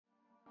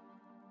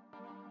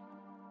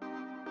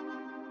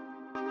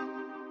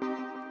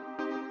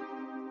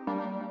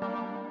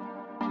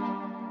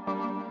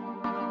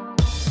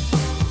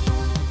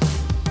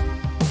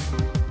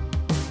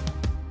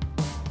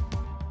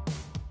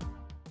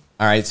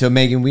All right, so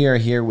Megan, we are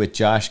here with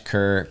Josh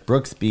Kerr,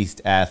 Brooks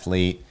Beast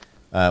athlete,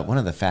 one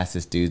of the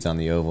fastest dudes on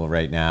the oval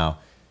right now.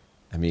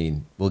 I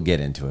mean, we'll get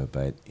into it,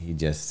 but he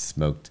just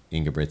smoked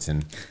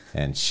Ingebrigtsen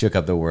and shook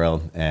up the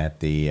world at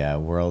the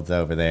Worlds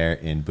over there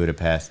in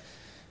Budapest.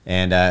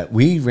 And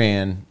we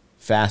ran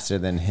faster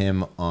than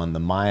him on the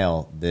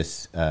mile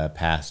this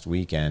past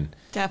weekend.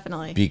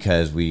 Definitely.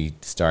 Because we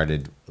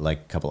started like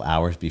a couple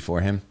hours before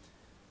him.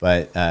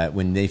 But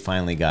when they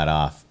finally got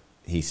off,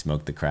 he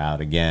smoked the crowd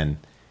again.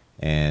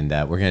 And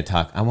we're going to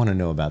talk. I want to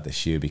know about the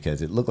shoe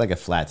because it looked like a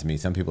flat to me.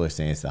 Some people are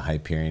saying it's the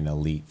Hyperion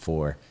Elite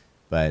 4,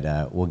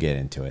 but we'll get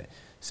into it.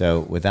 So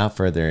without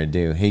further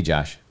ado, hey,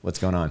 Josh, what's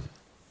going on?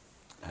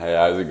 Hey,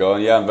 how's it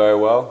going? Yeah, I'm very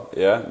well.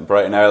 Yeah,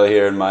 bright and early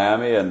here in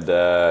Miami, and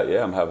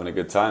yeah, I'm having a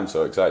good time,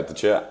 so excited to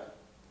chat.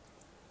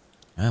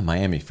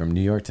 Miami, from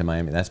New York to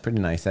Miami. That's pretty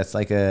nice. That's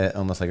like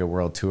almost like a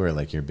world tour.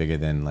 Like you're bigger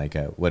than like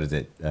a, what is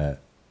it,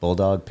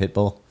 Bulldog,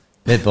 Pitbull?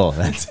 Pitbull,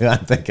 that's who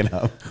I'm thinking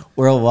of.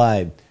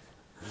 Worldwide.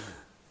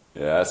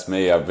 Yeah, that's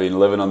me. I've been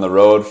living on the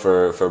road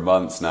for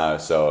months now,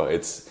 so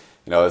it's,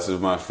 you know, this is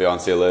where my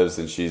fiance lives,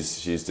 and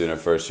she's doing her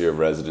first year of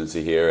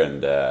residency here,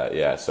 and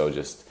yeah, so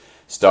just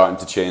starting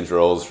to change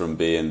roles from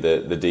being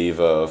the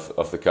diva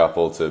of the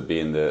couple to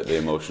being the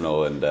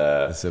emotional and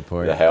the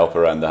support, the help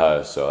around the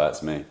house. So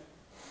that's me.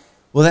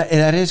 Well,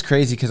 that is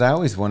crazy because I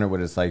always wonder what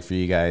it's like for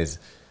you guys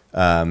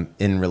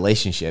in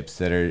relationships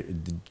that are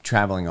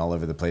traveling all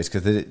over the place.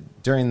 Because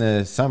during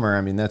the summer,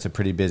 I mean, that's a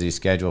pretty busy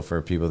schedule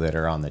for people that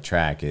are on the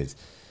track. Is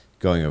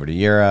going over to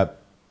Europe,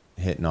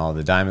 hitting all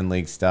the Diamond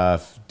League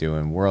stuff,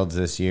 doing Worlds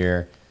this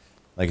year.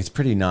 Like, it's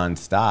pretty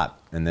nonstop.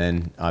 And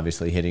then,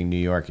 obviously, hitting New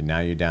York, and now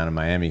you're down in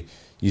Miami.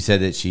 You said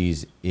that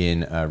she's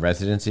in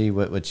residency.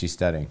 What's she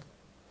studying?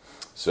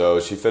 So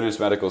she finished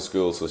medical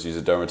school, so she's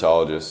a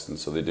dermatologist, and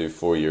so they do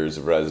 4 years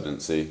of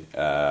residency.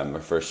 Her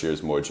first year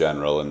is more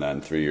general, and then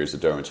 3 years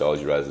of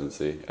dermatology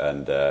residency.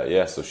 And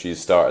yeah, so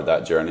she's started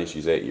that journey.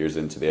 She's 8 years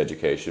into the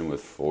education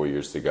with 4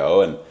 years to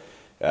go. And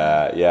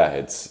yeah,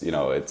 it's, you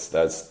know,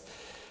 that's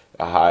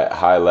a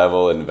high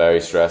level and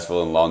very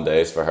stressful and long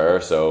days for her.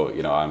 So,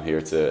 you know, I'm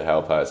here to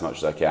help out as much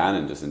as I can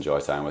and just enjoy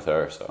time with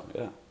her. So,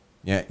 yeah.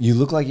 Yeah, you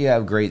look like you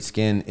have great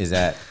skin. Is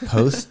that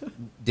post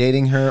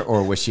dating her,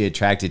 or was she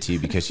attracted to you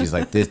because she's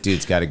like, this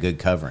dude's got a good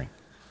covering?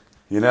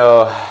 You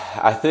know,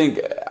 I think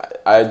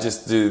I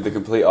just do the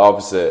complete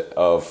opposite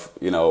of,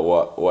 you know,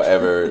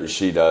 whatever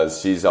she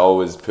does. She's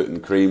always putting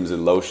creams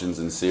and lotions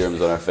and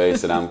serums on her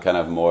face, and I'm kind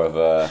of more of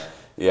a,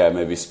 yeah,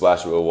 maybe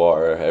splash it with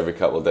water every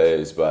couple of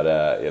days.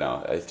 But, you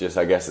know, it's just,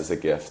 I guess it's a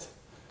gift.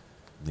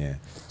 Yeah.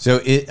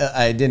 So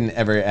I didn't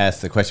ever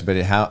ask the question, but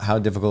how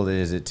difficult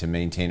is it to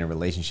maintain a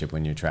relationship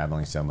when you're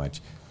traveling so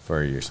much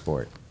for your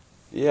sport?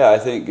 Yeah, I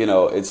think, you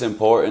know, it's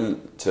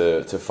important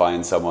to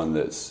find someone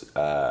that's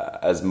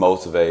as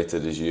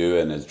motivated as you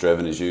and as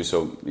driven as you.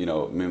 So, you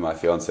know, me and my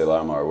fiance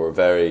Larimar, we're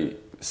very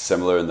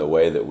similar in the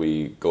way that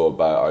we go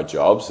about our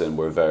jobs, and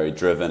we're very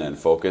driven and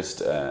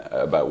focused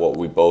about what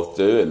we both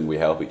do, and we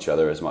help each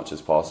other as much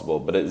as possible.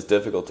 But it's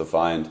difficult to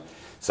find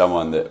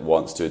someone that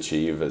wants to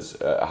achieve as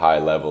a high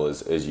level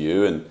as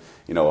you. And,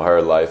 you know, her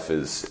life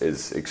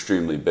is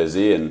extremely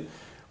busy, and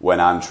when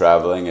I'm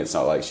traveling, it's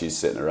not like she's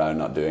sitting around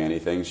not doing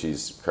anything.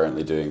 She's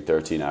currently doing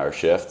 13-hour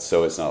shifts,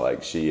 so it's not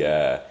like she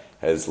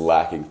has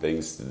lacking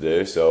things to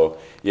do. So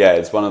yeah,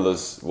 it's one of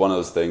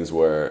those things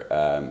where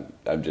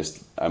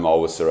I'm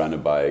always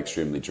surrounded by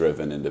extremely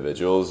driven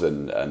individuals,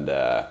 and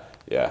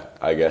yeah,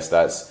 I guess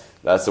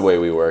that's the way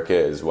we work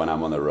it. Is when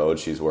I'm on the road,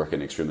 she's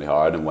working extremely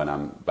hard, and when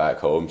I'm back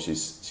home,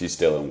 she's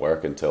still in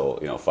work until,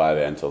 you know, 5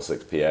 a.m. till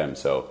 6 p.m.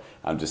 So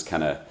I'm just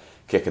kind of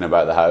kicking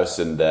about the house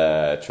and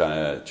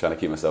trying to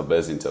keep myself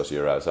busy until she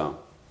arrives home.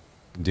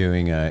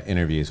 Doing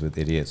interviews with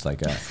idiots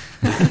like us.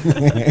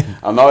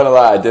 I'm not gonna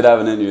lie, I did have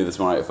an interview this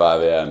morning at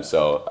 5 a.m.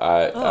 So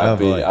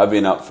I've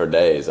been up for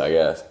days, I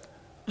guess.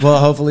 Well,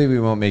 hopefully we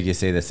won't make you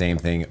say the same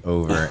thing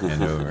over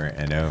and over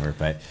and over.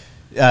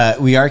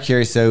 But we are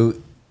curious. So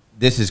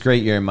this is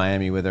great. You're in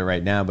Miami with her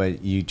right now,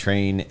 but you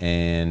train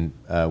and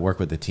work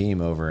with the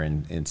team over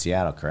in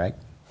Seattle,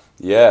 correct?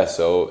 Yeah,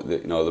 so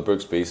the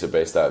Brooks Beasts are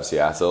based out of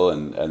Seattle,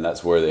 and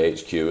that's where the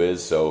HQ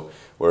is. So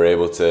we're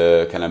able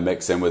to kind of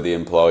mix in with the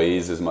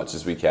employees as much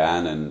as we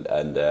can,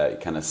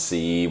 and kind of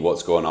see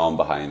what's going on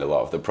behind a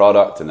lot of the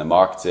product and the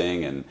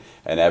marketing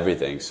and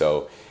everything.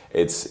 So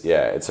it's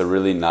a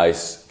really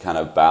nice kind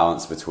of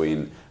balance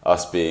between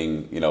us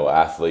being, you know,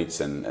 athletes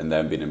and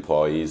them being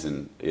employees,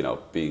 and, you know,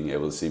 being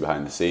able to see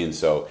behind the scenes.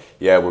 So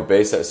yeah, we're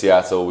based out of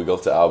Seattle. We go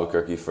to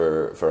Albuquerque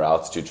for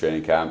altitude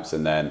training camps,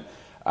 and then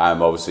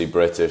I'm obviously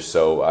British,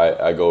 so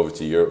I go over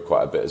to Europe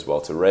quite a bit as well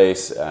to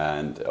race,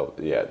 and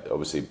yeah,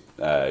 obviously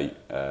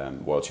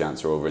world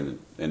champs are over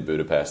in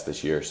Budapest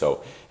this year,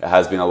 so it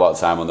has been a lot of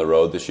time on the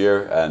road this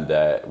year,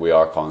 and we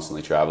are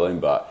constantly traveling,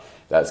 but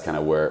that's kind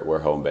of where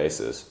home base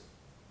is.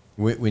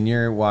 When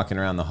you're walking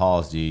around the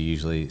halls, do you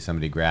usually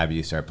somebody grab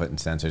you, start putting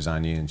sensors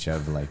on you, and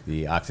shove like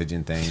the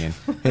oxygen thing,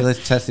 and hey,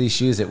 let's test these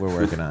shoes that we're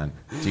working on?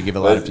 Do you give a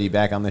lot of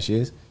feedback on the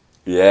shoes?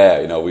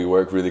 Yeah, we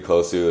work really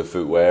closely with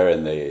footwear,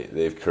 and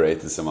they've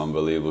created some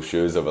unbelievable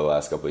shoes over the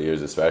last couple of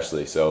years,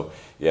 especially. So,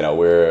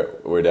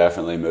 we're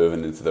definitely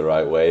moving into the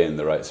right way in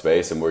the right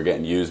space, and we're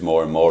getting used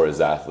more and more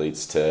as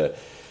athletes to,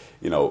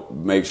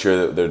 make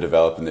sure that they're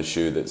developing the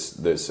shoe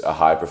that's a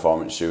high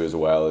performance shoe as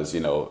well as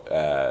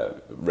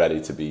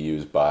ready to be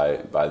used by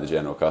the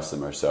general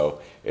customer. So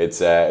it's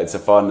a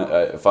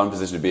fun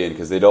position to be in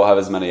because they don't have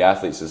as many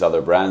athletes as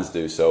other brands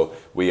do. So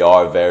we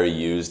are very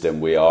used,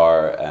 and we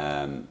are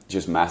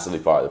just massively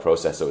part of the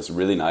process. So it's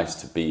really nice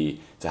to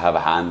have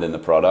a hand in the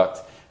product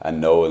and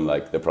knowing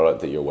like the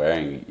product that you're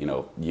wearing,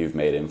 you've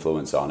made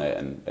influence on it,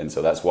 and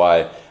so that's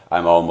why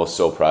I'm almost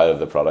so proud of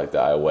the product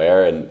that I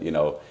wear, and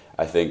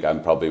I think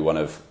I'm probably one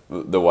of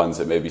the ones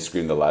that maybe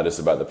scream the loudest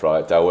about the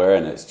product I wear,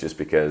 and it's just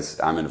because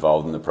I'm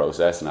involved in the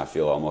process and I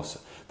feel almost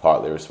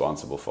partly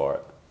responsible for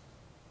it.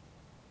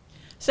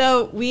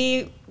 So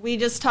we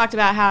just talked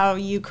about how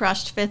you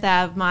crushed Fifth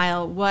Ave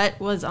mile. What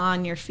was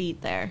on your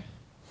feet there?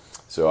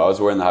 So I was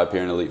wearing the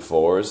Hyperion Elite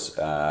 4s.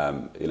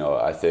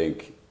 I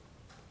think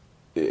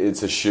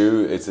it's a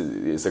shoe.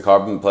 It's a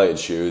carbon plated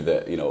shoe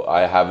that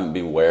I haven't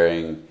been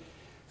wearing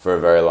for a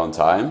very long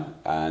time,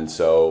 and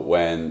so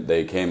when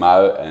they came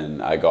out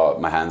and I got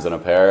my hands on a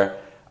pair,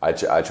 I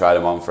tried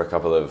them on for a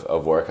couple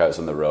of workouts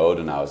on the road,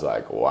 and I was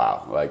like,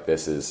 wow, like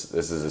this is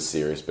a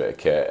serious bit of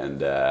kit,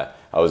 and I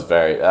was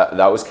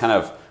that was kind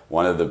of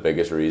one of the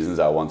biggest reasons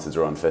I wanted to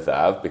run Fifth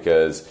Ave,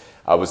 because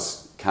I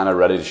was kind of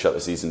ready to shut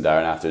the season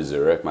down after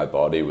Zurich. My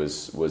body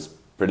was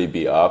pretty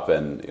beat up,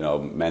 and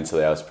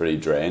mentally I was pretty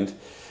drained.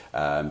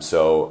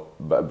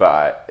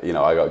 But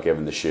I got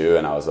given the shoe,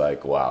 and I was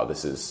like, wow,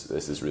 this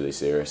is really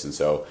serious. And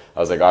so I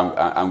was like,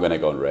 I'm going to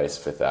go and race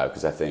Fifth Ave,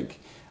 because I think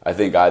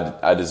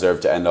I deserve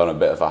to end on a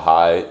bit of a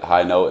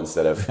high note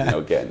instead of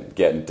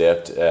getting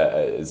dipped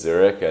at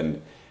Zurich,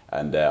 and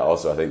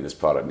also I think this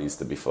product needs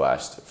to be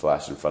flashed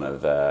in front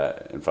of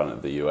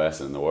the US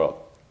and the world.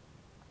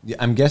 Yeah,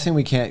 I'm guessing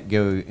we can't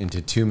go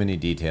into too many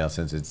details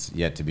since it's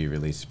yet to be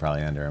released,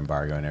 probably under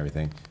embargo and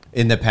everything.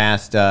 In the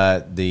past,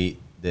 the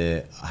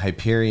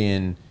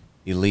Hyperion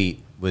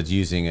Elite was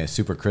using a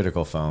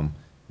supercritical foam,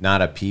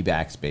 not a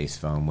Pebax based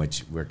foam,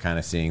 which we're kind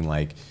of seeing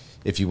like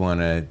if you want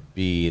to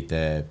be at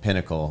the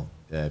pinnacle,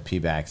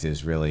 Pebax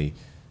is really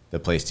the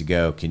place to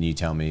go. Can you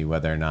tell me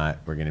whether or not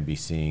we're going to be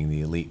seeing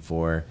the Elite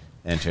 4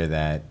 enter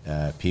that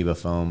Peba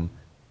foam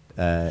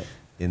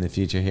in the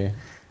future here?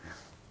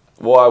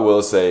 What I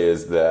will say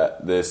is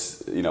that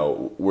this,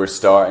 we're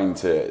starting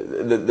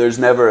to, there's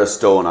never a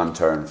stone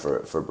unturned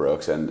for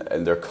Brooks, and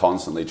they're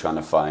constantly trying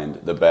to find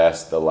the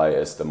best, the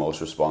lightest, the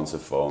most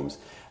responsive foams.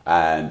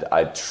 And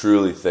I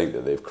truly think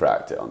that they've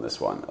cracked it on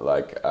this one.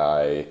 Like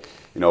I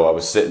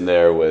was sitting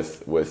there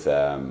with my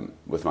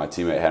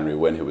teammate Henry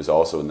Wynn, who was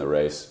also in the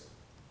race.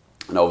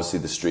 And obviously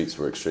the streets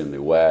were extremely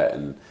wet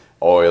and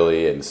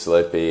oily and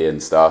slippy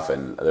and stuff,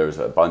 and there was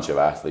a bunch of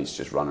athletes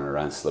just running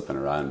around, slipping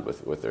around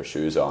with their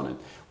shoes on, and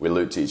we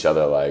looked at each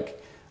other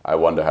like, I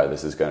wonder how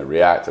this is going to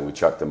react, and we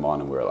chucked them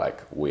on, and we were like,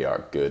 we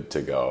are good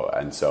to go.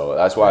 And so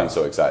that's why I'm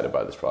so excited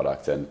about this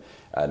product, and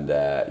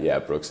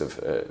Brooks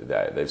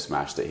they've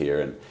smashed it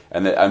here,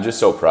 and I'm just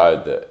so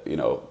proud that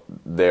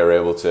they're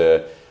able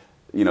to.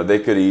 They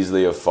could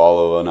easily have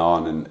followed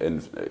on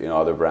in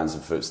other brands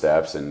of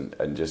footsteps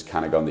and just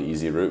kind of gone the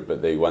easy route,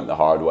 but they went the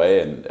hard way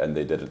and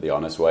they did it the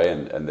honest way,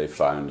 and they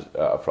found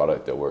a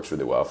product that works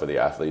really well for the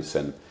athletes.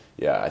 And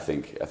I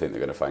think they're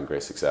going to find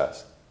great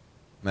success.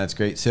 That's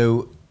great.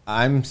 So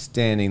I'm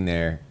standing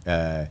there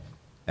at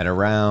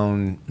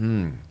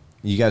around.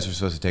 You guys were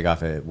supposed to take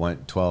off at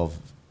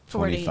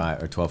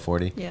 12:45 or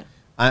 12:40. Yeah.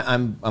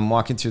 I'm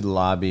walking through the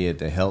lobby at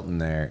the Hilton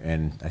there,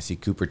 and I see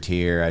Cooper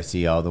Tier. I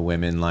see all the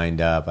women lined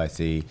up. I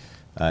see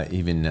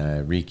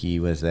even Riki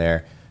was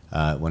there,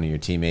 one of your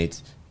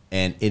teammates.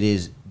 And it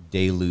is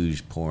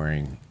deluge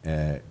pouring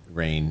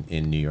rain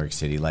in New York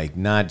City. Like,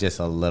 not just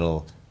a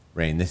little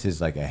rain. This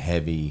is like a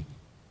heavy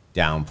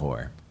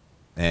downpour.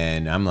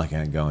 And I'm like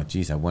going,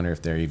 geez, I wonder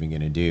if they're even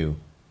going to do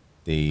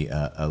the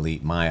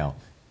Elite Mile.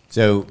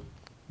 So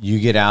you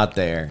get out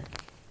there,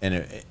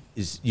 and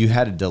you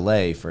had a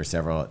delay for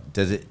several.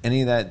 Does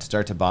any of that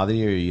start to bother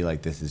you, or are you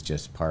like, this is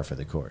just par for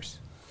the course?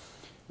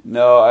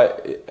 No,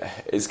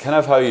 it's kind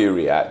of how you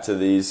react to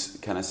these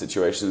kind of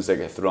situations that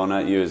get thrown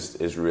at you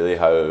is really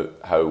how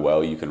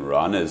well you can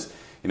run.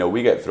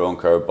 We get thrown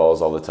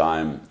curveballs all the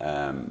time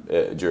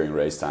during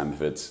race time.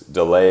 If it's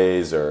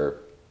delays or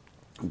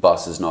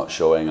buses not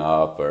showing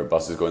up or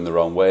buses going the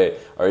wrong way,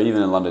 or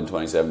even in London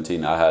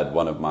 2017, I had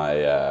one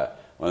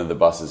of the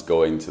buses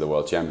going to the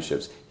World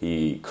Championships.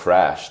 He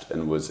crashed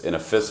and was in a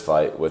fist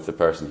fight with the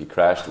person he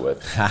crashed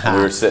with. And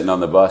we were sitting on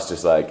the bus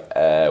just like,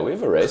 we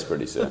have a race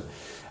pretty soon.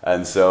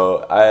 And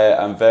so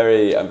I'm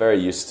very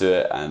used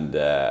to it, and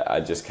I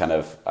just kind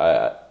of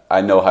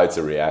I know how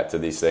to react to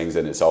these things,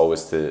 and it's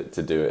always to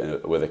do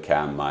it with a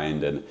calm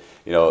mind. And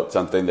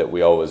something that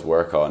we always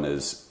work on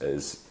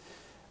is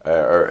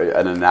or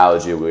an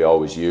analogy we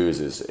always use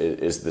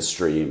is the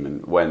stream.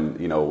 And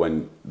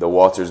when the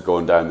water's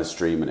going down the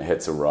stream and it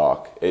hits a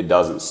rock, it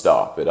doesn't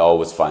stop. It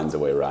always finds a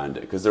way around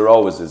it, because there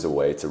always is a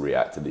way to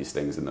react to these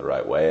things in the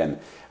right way.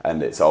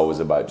 And it's always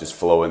about just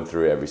flowing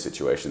through every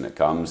situation that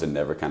comes and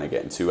never kind of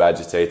getting too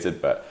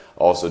agitated, but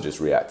also just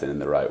reacting in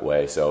the right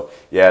way. So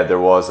yeah, there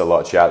was a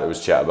lot of chat. There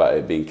was chat about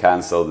it being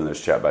cancelled, and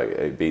there's chat about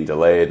it being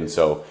delayed. And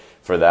so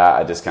for that,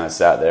 I just kind of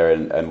sat there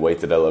and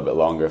waited a little bit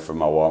longer for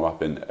my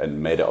warm-up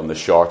and made it on the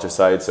shorter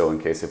side. So in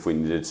case if we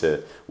needed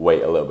to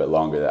wait a little bit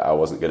longer, that I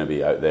wasn't going to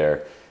be out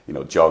there,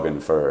 jogging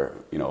for,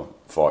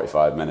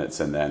 45 minutes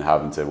and then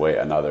having to wait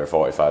another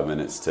 45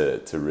 minutes to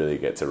really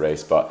get to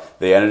race. But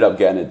they ended up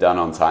getting it done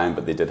on time,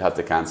 but they did have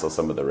to cancel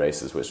some of the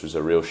races, which was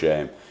a real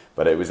shame.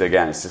 But it was,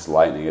 again, it's just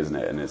lightning, isn't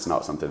it? And it's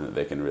not something that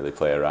they can really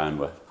play around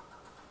with.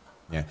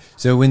 Yeah.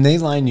 So when they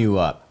line you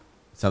up,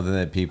 something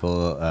that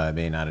people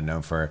may not have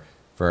known, for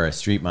a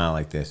street mile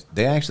like this,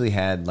 they actually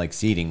had like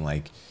seating,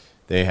 like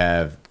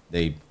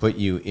they put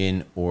you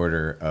in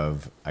order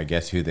of, I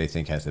guess, who they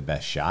think has the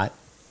best shot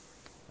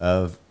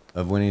of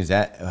winning. Is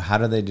that, how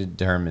do they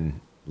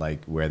determine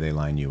like where they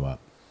line you up?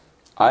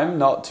 I'm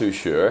not too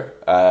sure.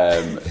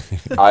 But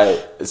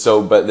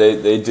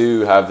they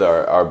do have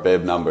our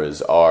bib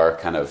numbers are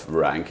kind of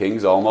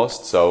rankings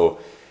almost. So,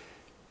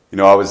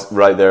 I was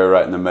right there,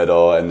 right in the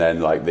middle, and then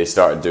like they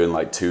started doing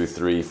like 2,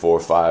 3, 4,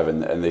 5,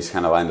 and they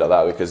kind of lined up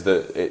that way, because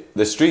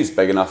the street's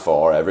big enough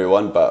for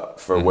everyone, but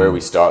for where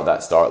we start,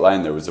 that start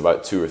line, there was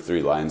about 2 or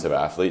 3 lines of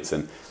athletes,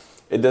 and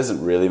it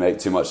doesn't really make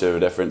too much of a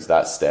difference,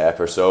 that step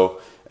or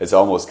so. It's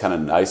almost kind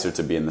of nicer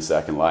to be in the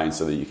second line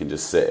so that you can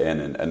just sit in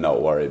and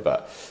not worry.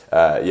 But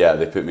yeah,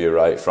 they put me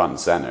right front and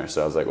center,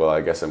 so I was like, well,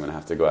 I guess I'm going to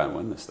have to go out and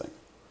win this thing.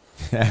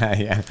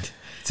 Yeah.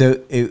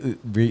 So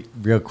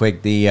real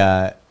quick,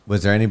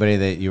 was there anybody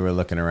that you were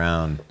looking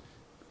around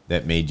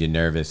that made you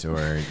nervous,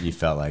 or you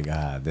felt like,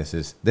 this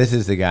is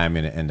the guy I'm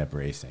going to end up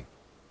racing?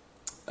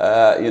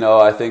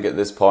 I think at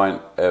this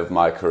point of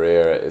my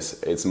career,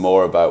 it's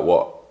more about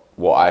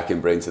what I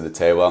can bring to the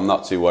table. I'm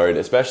not too worried,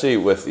 especially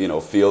with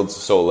fields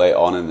so late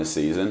on in the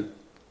season.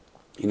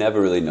 You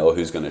never really know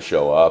who's going to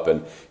show up,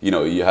 and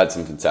you had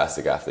some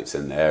fantastic athletes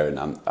in there,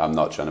 and I'm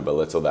not trying to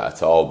belittle that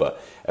at all,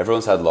 but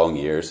everyone's had long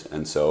years,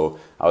 and so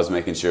I was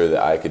making sure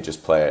that I could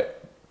just play it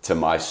to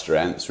my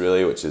strengths,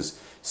 really, which is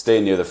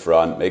staying near the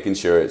front, making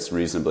sure it's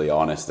reasonably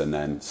honest, and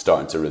then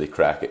starting to really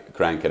crank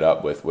it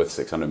up with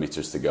 600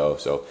 meters to go.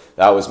 So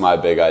that was my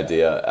big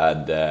idea,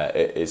 and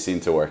it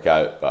seemed to work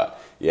out. But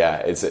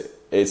yeah,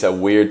 it's a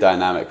weird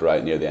dynamic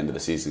right near the end of the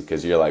season,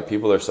 because you're like,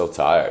 people are so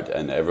tired,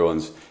 and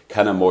everyone's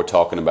kind of more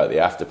talking about the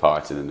after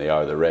party than they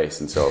are the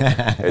race, and so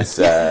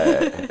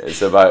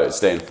it's about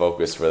staying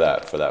focused for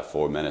that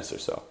 4 minutes or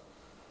so.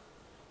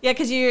 Yeah,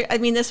 because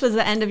this was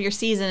the end of your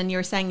season, and you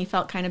were saying you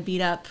felt kind of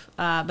beat up,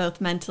 both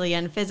mentally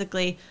and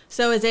physically.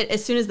 So is it,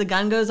 as soon as the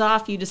gun goes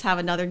off, you just have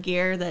another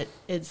gear that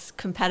is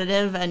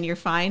competitive and you're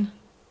fine?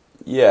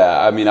 Yeah,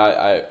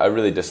 I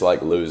really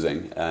dislike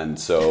losing, and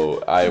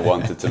so I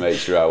wanted to make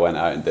sure I went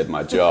out and did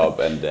my job.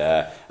 And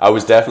I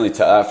was definitely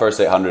that first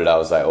 800. I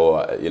was like,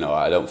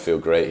 I don't feel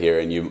great here.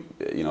 And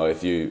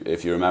if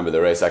you remember the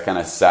race, I kind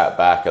of sat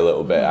back a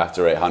little bit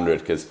after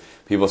 800, because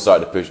people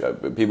started to push.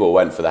 People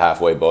went for the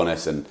halfway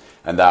bonus, and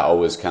that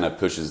always kind of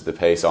pushes the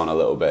pace on a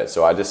little bit.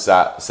 So I just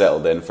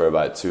settled in for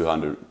about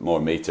 200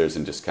 more meters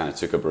and just kind of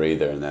took a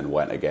breather and then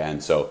went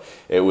again. So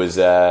it was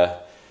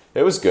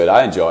good.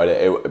 I enjoyed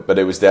it, but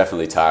it was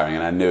definitely tiring.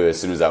 And I knew as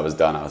soon as I was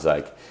done, I was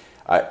like,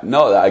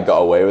 not that I got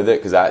away with it,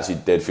 because I actually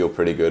did feel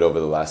pretty good over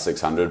the last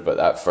 600. But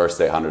that first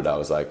 800, I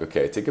was like,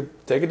 okay, take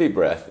a deep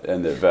breath.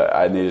 But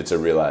I needed to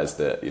realize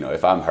that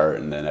if I'm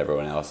hurting, then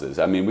everyone else is.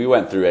 We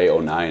went through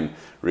 809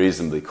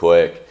 reasonably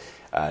quick,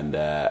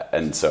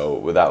 and so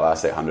with that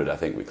last 800, I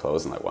think we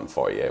closed in like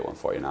 148,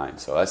 149.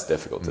 So that's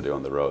difficult to do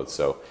on the road.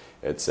 So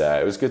it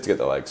was good to get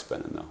the legs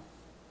spinning though.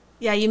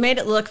 Yeah, you made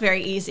it look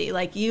very easy.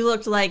 Like, you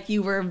looked like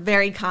you were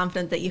very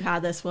confident that you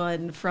had this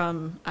one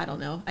from, I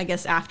don't know, I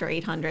guess after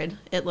 800.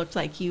 It looked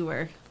like you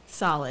were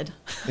solid.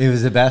 It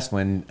was the best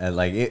when,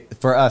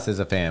 for us as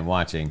a fan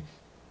watching,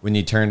 when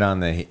you turned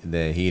on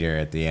the heater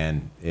at the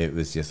end, it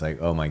was just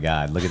like, oh my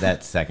God, look at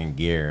that second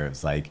gear. It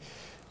was like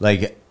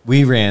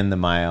we ran the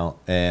mile,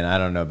 and I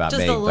don't know about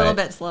just Meg, a little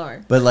bit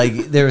slower. But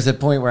there was a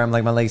point where I'm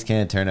like, my legs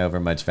can't turn over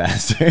much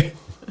faster,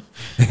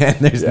 and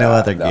there's no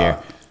other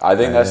gear. I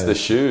think that's the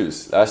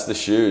shoes. That's the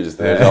shoes.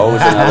 There's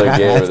always another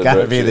gear. It's got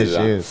to be the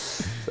shoes.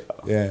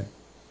 So.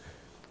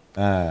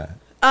 Yeah.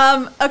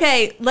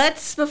 Okay,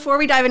 before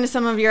we dive into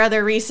some of your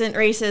other recent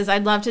races,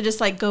 I'd love to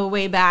just go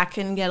way back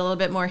and get a little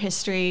bit more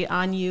history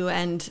on you,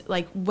 and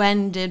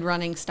when did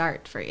running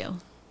start for you?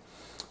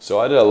 So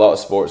I did a lot of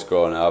sports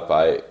growing up.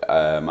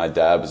 My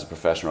dad was a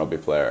professional rugby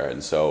player,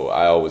 and so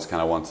I always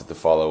kind of wanted to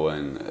follow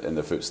in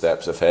the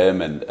footsteps of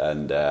him,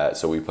 and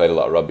so we played a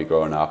lot of rugby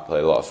growing up,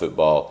 played a lot of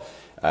football.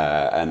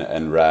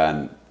 And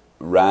ran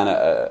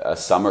a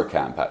summer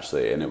camp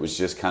actually, and it was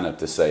just kind of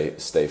to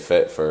stay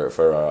fit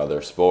for our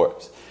other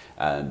sports.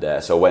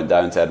 And so I went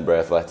down to Edinburgh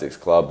Athletics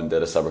Club and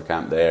did a summer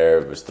camp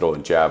there. Was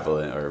throwing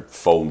javelin or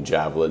foam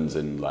javelins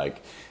and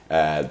like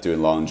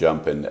doing long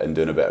jump and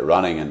doing a bit of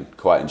running, and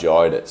quite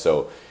enjoyed it.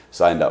 So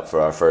signed up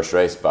for our first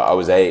race, but I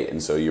was 8,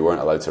 and so you weren't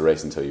allowed to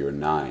race until you were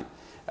 9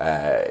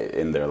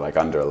 in their like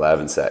under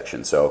 11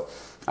 section. So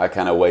I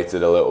kind of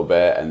waited a little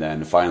bit and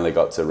then finally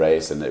got to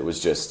race, and it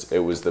was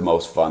the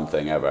most fun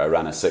thing ever. I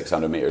ran a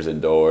 600 meters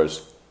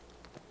indoors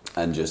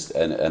and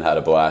had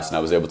a blast, and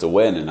I was able to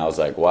win, and I was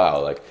like,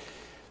 wow, like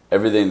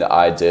everything that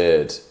I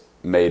did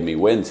made me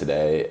win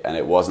today, and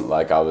it wasn't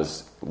like I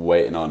was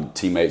waiting on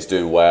teammates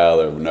doing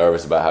well or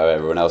nervous about how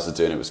everyone else was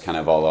doing. It was kind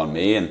of all on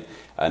me, and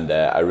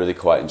I really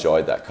quite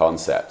enjoyed that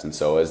concept. And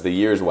so as the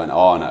years went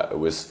on, it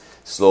was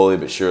slowly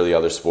but surely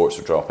other sports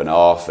were dropping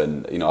off,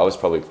 and I was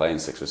probably playing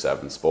 6 or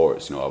 7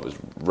 sports. I was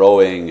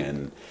rowing,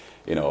 and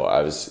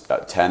I was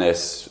at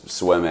tennis,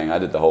 swimming. I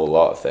did the whole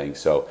lot of things.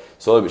 So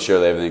slowly but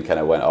surely everything kind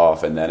of went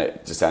off, and then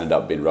it just ended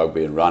up being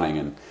rugby and running.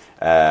 And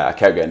I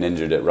kept getting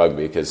injured at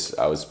rugby because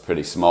I was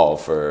pretty small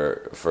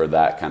for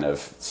that kind of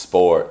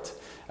sport.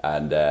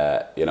 And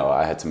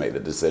I had to make the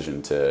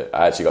decision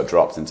I actually got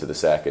dropped into the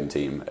second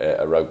team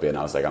at rugby, and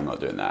I was like, I'm not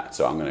doing that,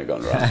 so I'm going to go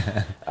and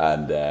run.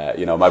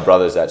 And my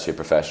brother's actually a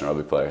professional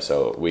rugby player,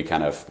 so we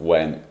kind of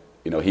went,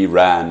 he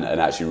ran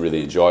and actually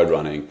really enjoyed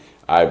running.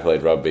 I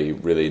played rugby,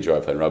 really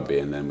enjoyed playing rugby,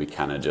 and then we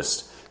kind of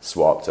just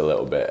swapped a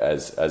little bit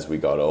as we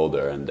got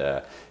older. And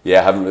I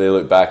haven't really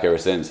looked back ever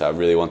since. I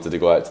really wanted to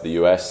go out to the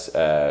US,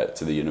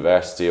 to the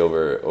university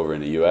over in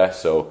the US,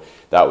 so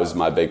that was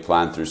my big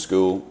plan through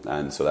school,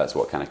 and so that's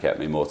what kind of kept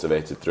me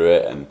motivated through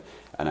it, and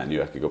I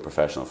knew I could go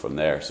professional from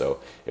there. So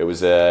it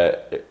was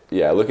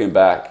looking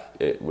back,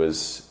 it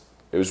was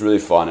really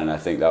fun, and I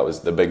think that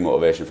was the big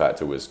motivation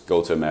factor, was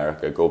go to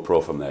America, go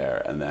pro from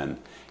there, and then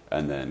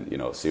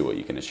see what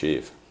you can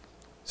achieve.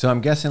 So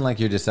I'm guessing like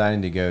you're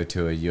deciding to go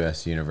to a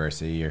U.S.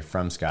 university. You're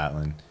from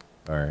Scotland,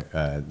 or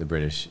the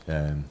British,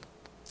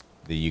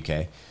 the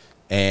UK.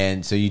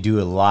 And so you do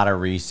a lot of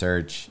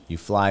research. You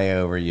fly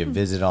over, you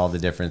visit all the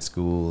different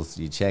schools,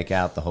 you check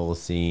out the whole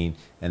scene,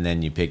 and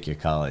then you pick your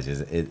college.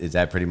 Is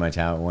that pretty much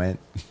how it went?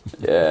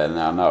 Yeah,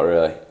 no, not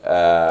really.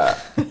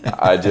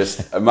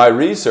 My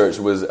research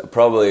was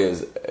probably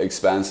as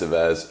expensive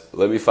as,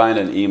 let me find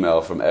an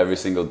email from every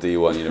single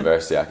D1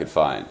 university I could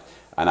find.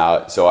 And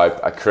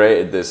I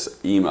created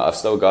this email. I've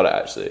still got it,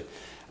 actually.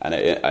 And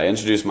I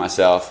introduced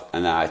myself,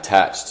 and then I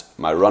attached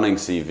my running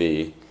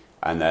CV,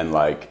 and then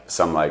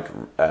some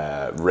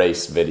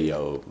race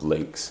video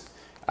links,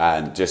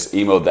 and just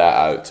emailed that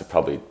out to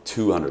probably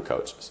 200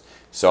 coaches.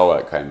 So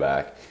I came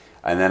back,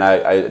 and then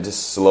I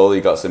just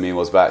slowly got some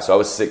emails back. So I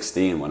was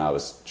 16 when I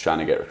was trying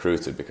to get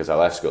recruited, because I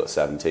left school at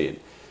 17.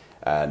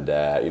 And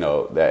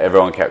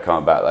everyone kept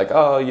coming back like,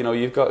 oh,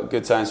 you've got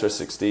good signs for a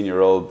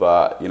 16-year-old,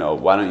 but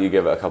why don't you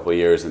give it a couple of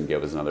years and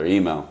give us another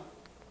email?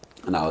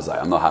 And I was like,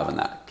 I'm not having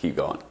that. Keep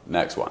going.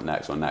 Next one.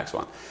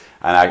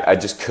 And I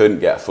just couldn't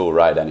get a full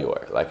ride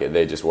anywhere.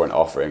 They just weren't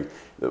offering.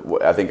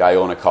 I think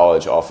Iona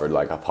College offered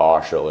like a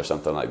partial or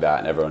something like that,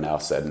 and everyone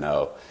else said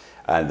no.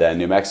 And then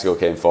New Mexico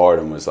came forward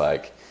and was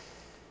like,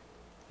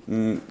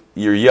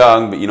 you're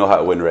young, but you know how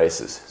to win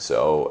races.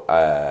 So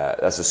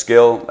that's a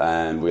skill,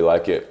 and we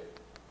like it.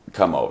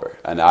 Come over.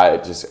 And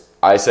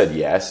I said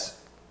yes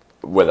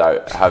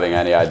without having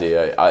any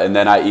idea. And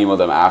then I emailed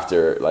him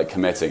after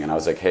committing, and I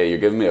was like, hey, you're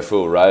giving me a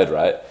full ride,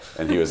 right?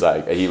 And he was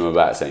like, he emailed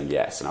back saying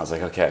yes. And I was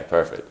like, okay,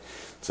 perfect.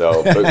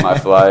 So booked my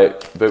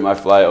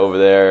flight over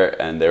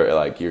there, and they were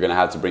like, you're going to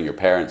have to bring your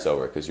parents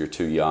over because you're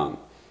too young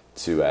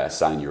to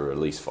sign your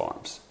release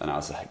forms. And I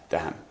was like,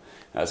 damn,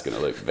 that's going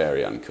to look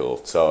very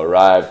uncool. So I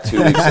arrived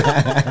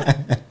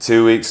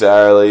 2 weeks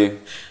early,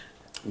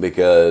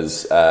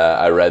 because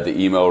I read the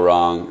email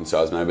wrong, and so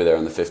I was maybe there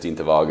on the 15th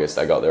of August.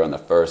 I got there on the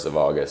 1st of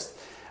August,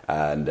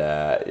 and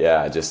I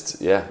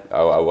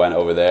went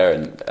over there,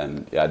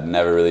 and I'd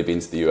never really been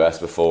to the US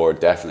before,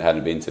 definitely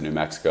hadn't been to New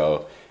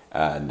Mexico,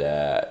 and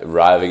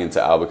arriving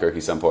into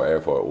Albuquerque Sunport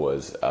Airport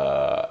was,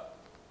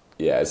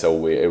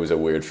 it was a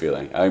weird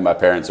feeling. I think my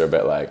parents are a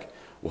bit like,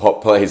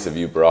 what place have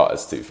you brought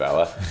us to,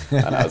 fella?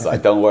 And I was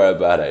like, don't worry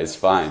about it, it's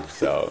fine.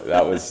 So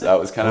that was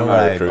kind of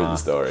my recruiting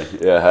story.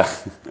 Yeah.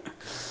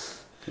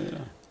 Yeah.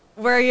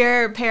 Were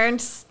your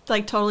parents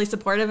totally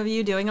supportive of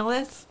you doing all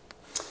this?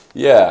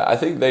 Yeah, I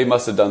think they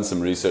must have done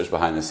some research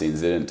behind the scenes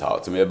they didn't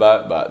talk to me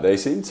about, but they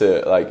seemed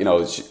to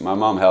my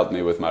mom helped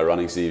me with my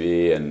running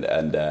CV, and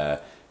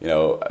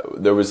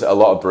there was a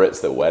lot of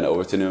Brits that went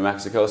over to New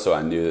Mexico, so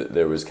I knew that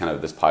there was kind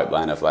of this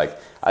pipeline of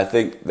I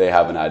think they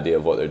have an idea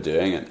of what they're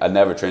doing. And I'd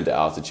never trained at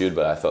altitude,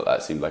 but I thought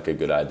that seemed like a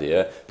good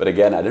idea. But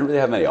again, I didn't really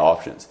have many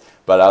options.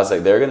 But I was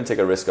like, they're going to take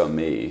a risk on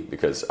me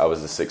because I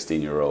was a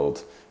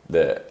 16-year-old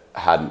that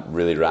hadn't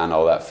really ran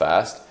all that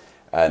fast.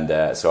 And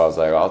so I was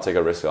like, I'll take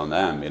a risk on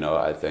them.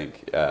 I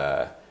think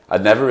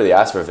I'd never really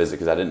asked for a visit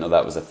because I didn't know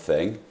that was a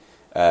thing.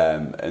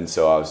 And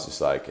so I was just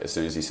like, as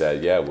soon as he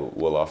said, yeah,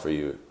 we'll offer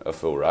you a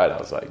full ride, I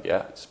was like,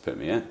 yeah, just put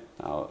me in.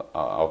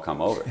 I'll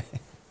come over.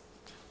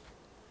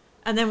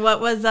 And then what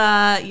was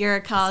your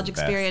college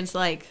experience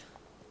like?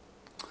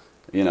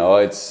 You know,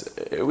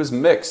 it was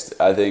mixed.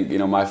 I think, you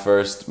know, my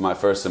first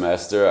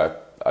semester,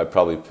 I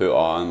probably put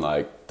on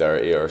like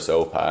 30 or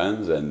so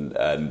pounds, and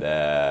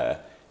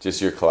just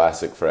your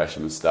classic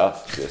freshman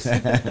stuff,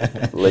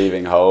 just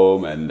leaving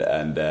home and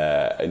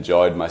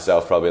enjoyed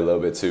myself probably a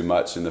little bit too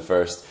much in the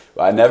first.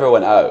 But I never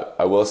went out.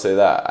 I will say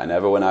that I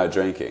never went out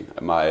drinking.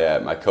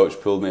 My coach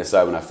pulled me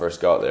aside when I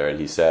first got there, and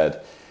he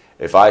said,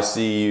 if I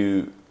see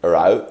you are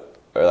out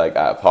or like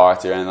at a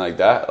party or anything like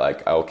that,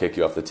 like I will kick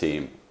you off the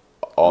team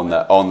on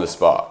the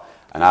spot.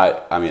 And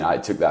I mean, I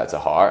took that to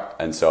heart,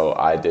 and so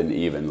I didn't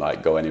even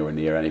like go anywhere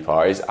near any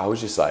parties. I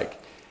was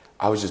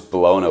just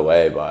blown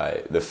away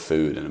by the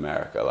food in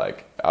America.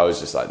 Like, I was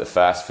just like, the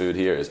fast food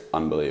here is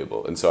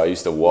unbelievable. And so I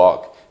used to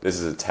walk. This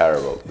is a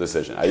terrible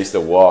decision. I used to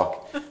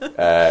walk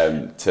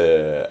to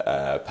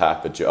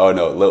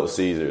Little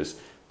Caesars,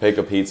 pick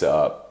a pizza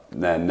up,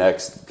 and then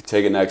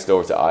take it next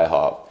door to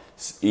IHOP,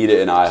 eat it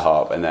in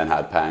IHOP, and then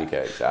had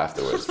pancakes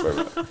afterwards.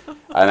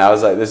 And I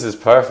was like, this is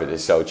perfect.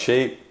 It's so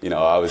cheap. You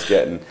know, I was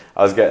getting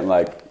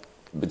like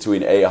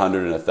between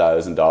 $800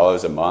 and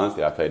 $1,000 a month.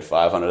 I paid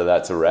 $500 of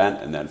that to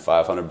rent, and then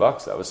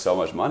 $500. That was so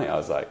much money. I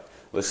was like,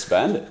 let's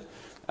spend it.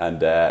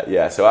 And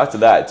so after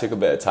that, it took a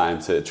bit of time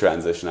to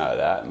transition out of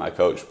that. My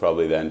coach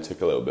probably then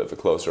took a little bit of a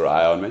closer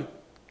eye on me.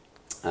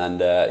 And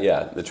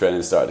the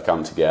training started to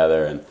come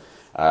together, and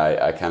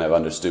I kind of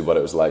understood what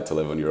it was like to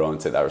live on your own,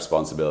 take that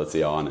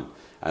responsibility on.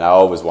 And I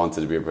always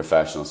wanted to be a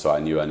professional, so I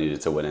knew I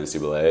needed to win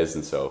NCAAs.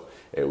 And so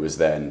it was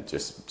then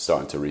just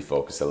starting to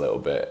refocus a little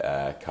bit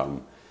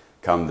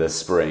come the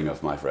spring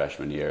of my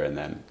freshman year. And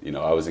then, you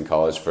know, I was in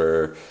college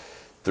for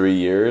 3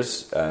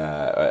 years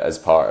as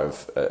part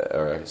of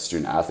or a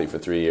student athlete for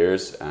 3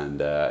 years,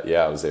 and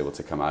I was able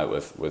to come out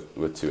with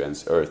three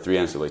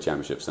NCAA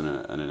championships and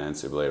an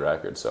NCAA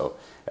record. So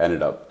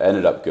ended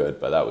up good,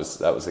 but that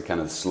was a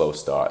kind of slow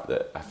start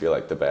that I feel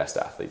like the best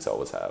athletes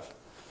always have.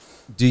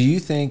 Do you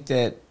think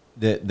that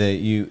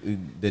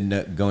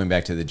going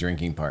back to the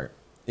drinking part,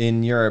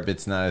 in Europe,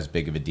 it's not as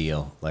big of a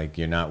deal. Like,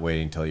 you're not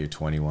waiting until you're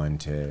 21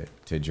 to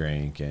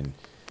drink and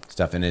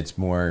stuff, and it's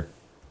more,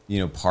 you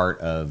know, part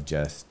of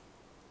just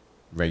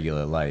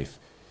regular life.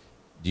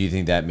 Do you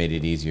think that made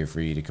it easier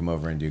for you to come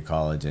over and do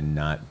college and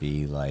not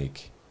be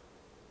like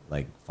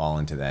fall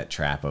into that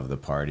trap of the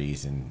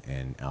parties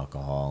and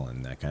alcohol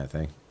and that kind of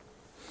thing?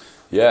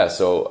 Yeah,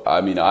 so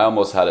I mean, I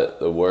almost had it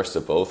the worst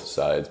of both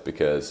sides,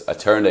 because I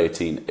turned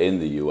 18 in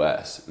the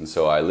US, and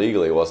so I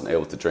legally wasn't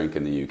able to drink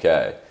in the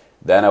UK.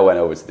 Then I went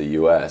over to the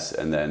US,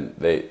 and then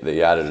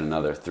they added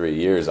another 3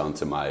 years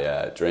onto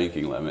my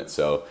drinking limit.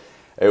 So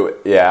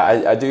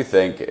I do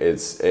think it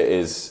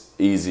is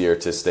easier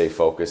to stay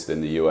focused in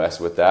the US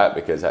with that,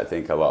 because I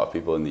think a lot of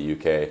people in the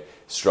UK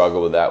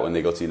struggle with that when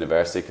they go to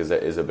university, because there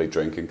is a big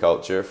drinking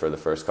culture for the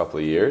first couple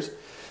of years,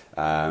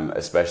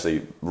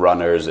 especially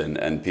runners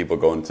and people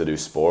going to do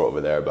sport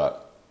over there.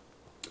 But,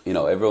 you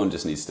know, everyone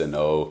just needs to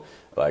know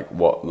like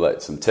what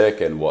lets them tick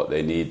and what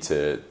they need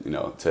to, you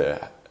know,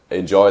 to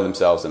enjoy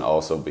themselves and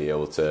also be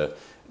able to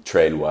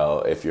train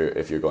well if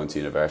you're going to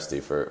university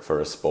for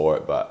a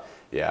sport. But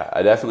yeah,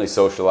 I definitely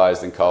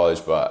socialized in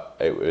college, but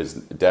it was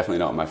definitely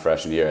not my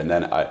freshman year. And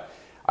then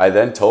I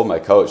then told my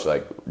coach,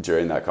 like,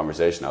 during that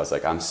conversation, I was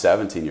like, I'm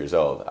 17 years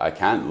old. I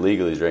can't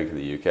legally drink in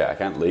the UK. I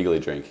can't legally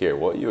drink here.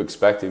 What are you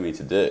expecting me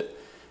to do?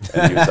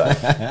 And he was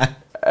like,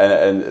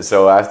 and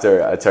so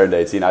after I turned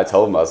 18, I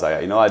told him, I was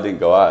like, you know, I didn't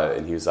go out.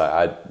 And he was like,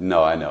 I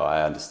know,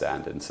 I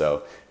understand. And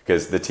so,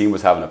 because the team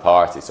was having a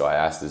party, so I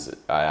asked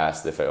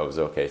if it was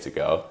okay to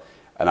go.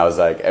 And I was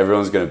like,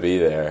 everyone's going to be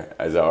there.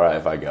 Is it all right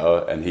if I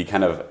go? And he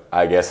kind of,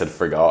 I guess, had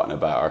forgotten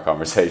about our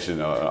conversation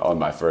on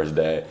my first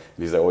day. And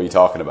he's like, what are you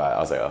talking about? I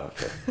was like, oh,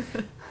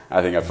 okay.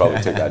 I think I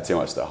probably took that too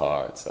much to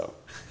heart. So.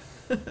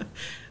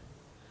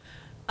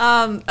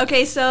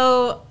 Okay,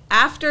 so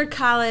after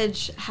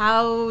college,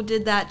 how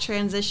did that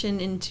transition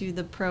into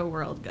the pro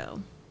world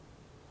go?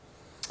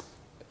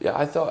 Yeah,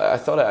 I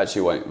thought it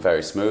actually went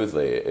very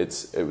smoothly.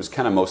 It was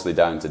kind of mostly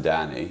down to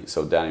Danny.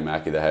 So Danny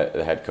Mackey, the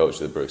head coach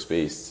of the Brooks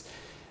Beasts,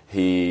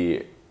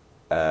 he,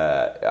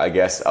 I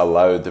guess,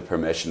 allowed the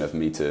permission of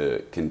me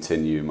to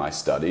continue my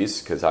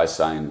studies, because I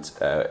signed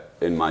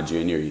in my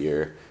junior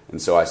year, and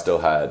so I still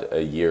had about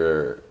a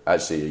year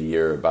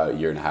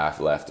and a half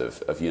left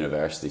of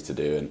university to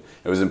do. And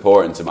it was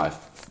important to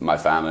my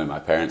family and my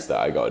parents that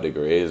I got a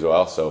degree as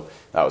well. So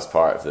that was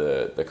part of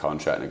the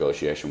contract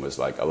negotiation, was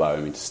like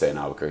allowing me to stay in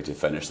Albuquerque to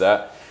finish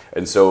that.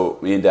 And so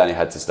me and Danny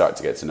had to start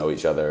to get to know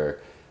each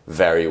other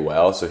very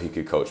well, so he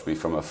could coach me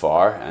from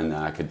afar, and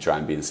then I could try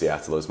and be in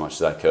Seattle as much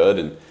as I could.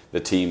 And the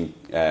team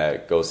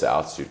goes to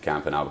altitude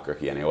camp in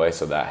Albuquerque anyway,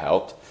 so that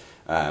helped.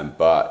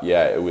 But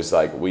yeah, it was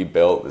like we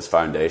built this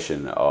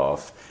foundation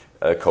of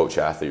a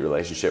coach-athlete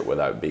relationship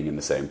without being in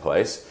the same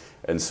place.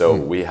 And so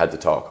we had to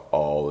talk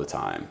all the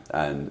time.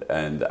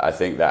 And I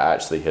think that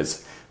actually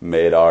has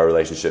made our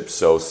relationship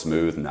so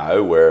smooth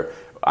now, where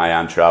I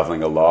am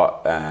traveling a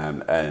lot,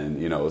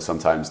 and you know,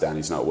 sometimes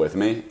Danny's not with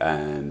me,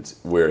 and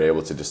we're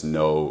able to just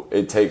know.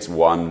 It takes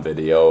one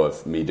video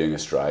of me doing a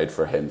stride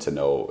for him to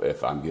know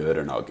if I'm good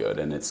or not good,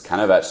 and it's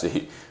kind of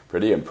actually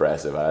pretty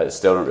impressive. I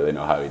still don't really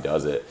know how he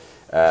does it,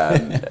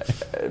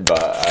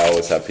 but I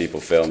always have people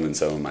filming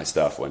some of my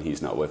stuff when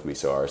he's not with me,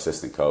 so our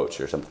assistant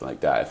coach or something like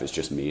that, if it's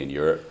just me in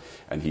Europe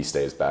and he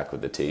stays back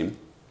with the team.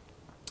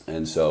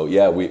 And so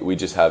yeah, we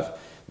just have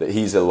that.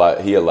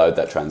 He allowed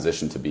that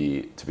transition to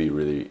be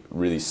really,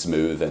 really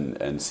smooth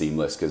and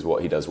seamless, because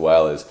what he does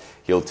well is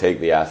he'll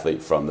take the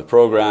athlete from the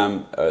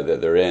program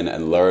that they're in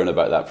and learn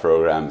about that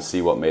program,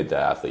 see what made the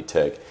athlete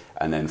tick,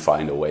 and then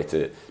find a way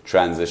to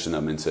transition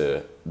them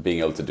into being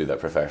able to do that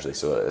professionally,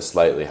 so at a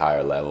slightly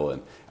higher level,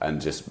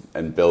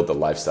 and build the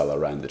lifestyle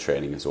around the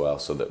training as well,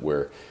 so that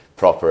we're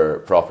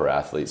proper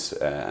athletes,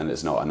 and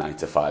it's not a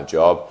 9-to-5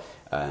 job.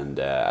 And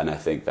I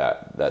think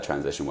that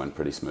transition went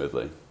pretty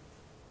smoothly.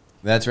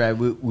 That's right.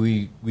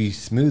 We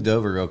smoothed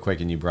over real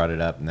quick, and you brought it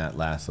up in that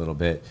last little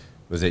bit,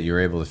 was that you were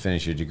able to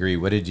finish your degree.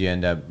 What did you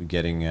end up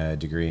getting a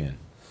degree in?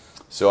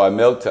 So I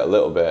milked it a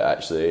little bit,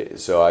 actually.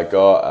 So I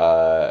got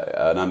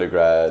an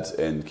undergrad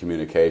in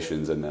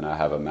communications, and then I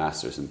have a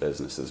master's in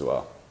business as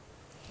well.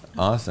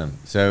 Awesome.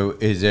 So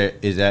is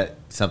that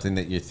something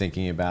that you're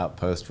thinking about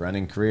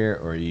post-running career,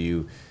 or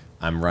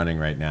I'm running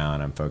right now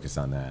and I'm focused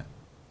on that?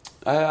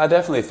 I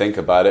definitely think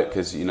about it,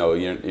 because you know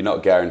you're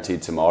not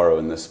guaranteed tomorrow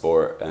in this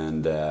sport,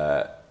 and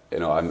you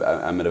know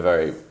I'm in a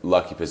very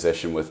lucky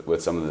position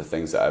with some of the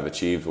things that I've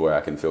achieved, where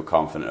I can feel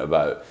confident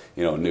about,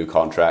 you know, new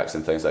contracts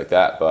and things like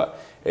that. But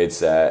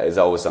it's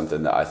always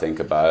something that I think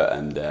about,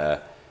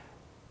 and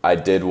I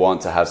did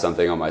want to have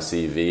something on my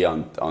CV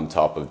on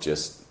top of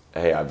just,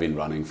 hey, I've been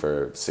running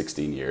for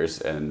 16 years,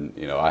 and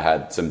you know I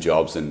had some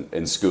jobs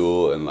in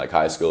school and like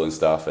high school and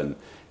stuff, and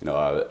you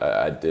know,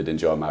 I did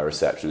enjoy my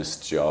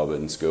receptionist job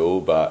in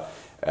school, but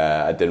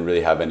I didn't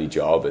really have any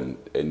job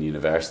in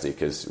university,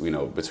 because you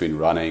know, between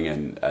running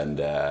and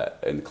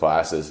in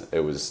classes,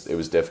 it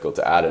was difficult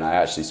to add. And I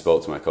actually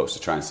spoke to my coach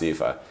to try and see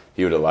if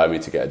he would allow me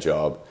to get a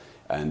job,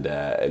 and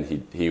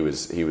he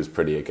was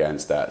pretty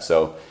against that.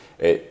 So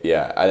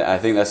I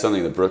think that's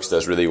something that Brooks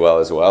does really well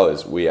as well.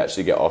 Is we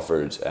actually get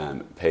offered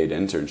paid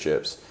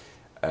internships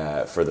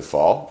for the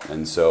fall,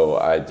 and so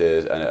I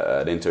did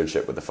an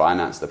internship with the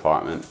finance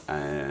department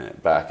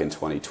back in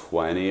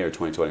 2020 or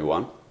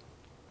 2021,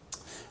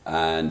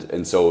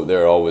 and so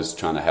they're always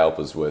trying to help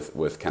us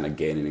with kind of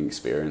gaining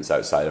experience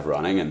outside of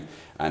running,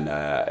 and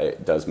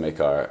it does make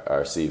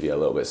our CV a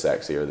little bit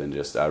sexier than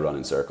just I run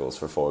in circles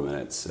for 4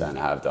 minutes, and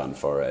I have done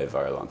for a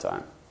very long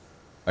time.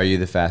 Are you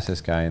the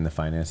fastest guy in the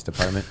finance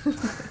department?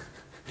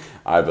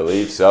 I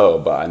believe so,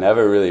 but I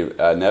never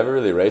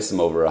really raced them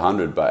over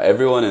 100. But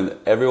everyone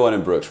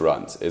in Brooks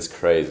runs. It's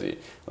crazy.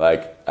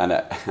 Like, and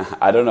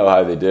I don't know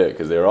how they do it,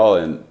 because they're all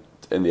in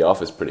the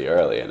office pretty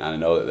early, and I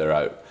know that they're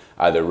out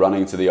either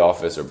running to the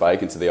office or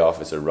biking to the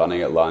office or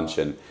running at lunch,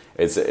 and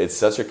it's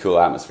such a cool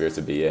atmosphere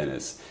to be in.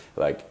 It's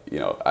like, you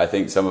know, I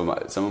think some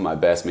of my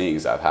best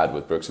meetings I've had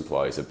with Brooks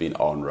employees have been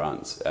on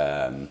runs.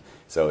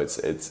 So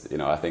it's you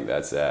know, I think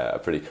that's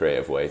a pretty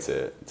creative way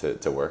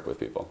to work with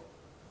people.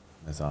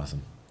 That's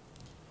awesome.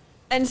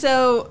 And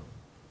so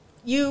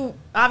you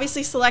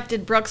obviously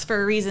selected Brooks for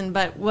a reason,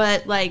 but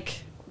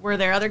were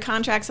there other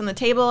contracts on the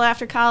table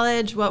after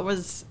college? What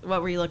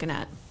were you looking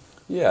at?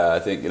 Yeah, I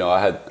think, you know,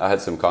 I had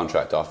some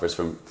contract offers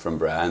from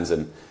brands,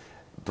 and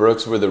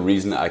Brooks were the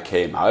reason that I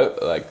came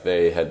out. Like,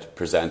 they had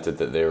presented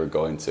that they were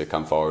going to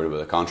come forward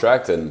with a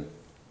contract, and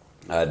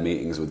I had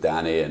meetings with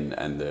Danny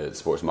and the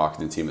sports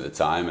marketing team at the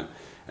time,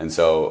 and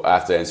so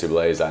after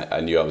NCAAs, I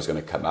knew I was going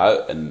to come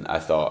out, and I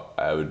thought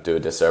I would do a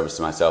disservice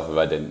to myself if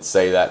I didn't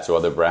say that to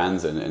other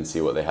brands and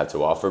see what they had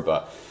to offer.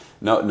 But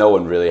no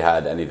one really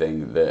had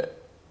anything that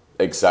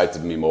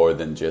excited me more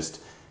than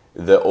just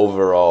the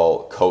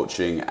overall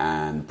coaching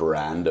and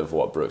brand of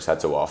what Brooks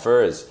had to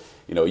offer. Is,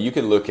 you know, you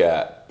can look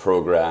at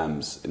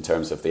programs in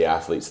terms of the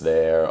athletes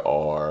there,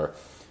 or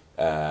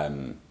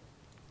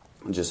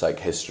just like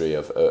history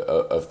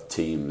of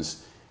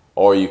teams,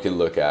 or you can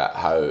look at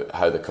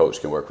how the coach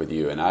can work with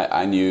you. And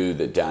I knew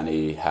that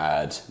Danny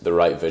had the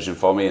right vision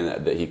for me,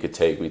 and that he could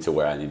take me to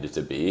where I needed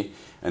to be.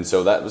 And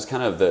so that was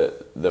kind of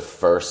the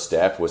first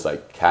step, was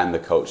like, can the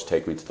coach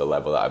take me to the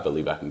level that I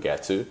believe I can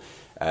get to?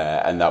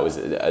 And that was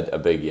a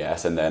big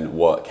yes. And then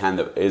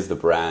is the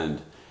brand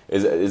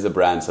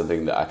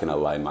something that I can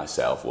align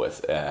myself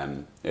with?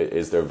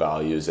 Is their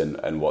values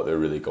and what they're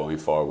really going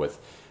for with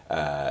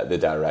the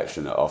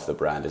direction of the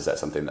brand, is that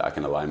something that I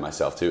can align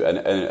myself to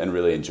and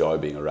really enjoy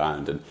being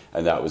around?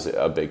 And that was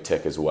a big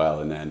tick as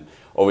well. And then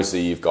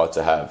obviously you've got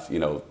to have, you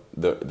know,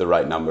 the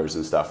right numbers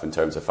and stuff in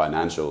terms of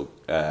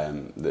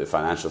the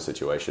financial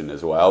situation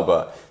as well.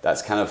 But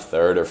that's kind of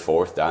third or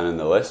fourth down in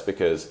the list,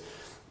 because,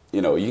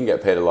 you know, you can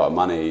get paid a lot of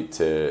money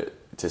to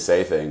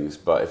say things,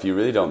 but if you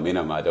really don't mean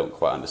them, I don't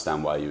quite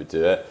understand why you would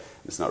do it.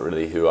 It's not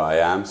really who I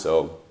am.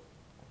 So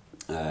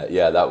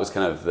that was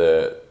kind of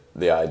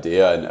the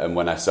idea. And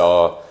when I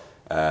saw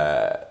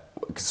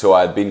so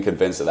I'd been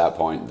convinced at that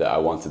point that I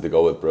wanted to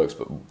go with Brooks,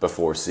 but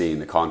before seeing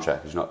the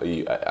contract.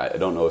 I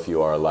don't know if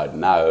you are allowed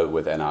now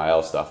with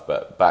NIL stuff,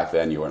 but back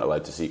then you weren't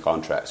allowed to see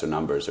contracts or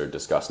numbers or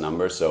discuss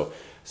numbers. So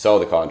saw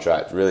the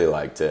contract, really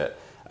liked it,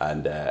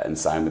 and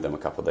signed with them a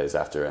couple of days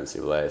after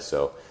NCAA.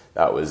 So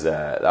that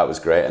was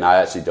great. And I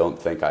actually don't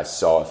think I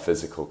saw a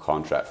physical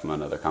contract from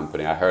another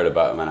company. I heard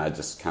about them, and I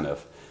just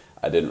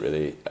I didn't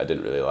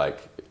really like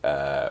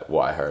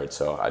what I heard,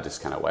 so I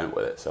just kind of went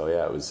with it. So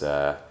yeah,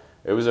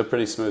 it was a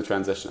pretty smooth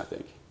transition, I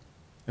think.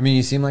 I mean,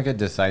 you seem like a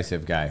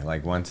decisive guy.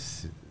 Like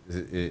once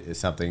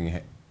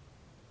something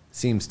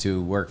seems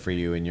to work for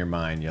you in your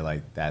mind, you're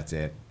like, that's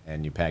it,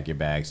 and you pack your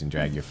bags and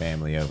drag your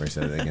family over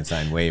so they can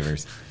sign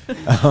waivers.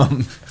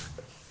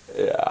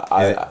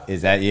 Yeah,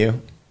 is that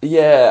you?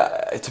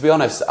 Yeah, to be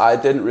honest, I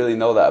didn't really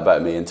know that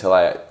about me until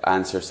I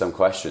answered some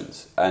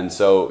questions. And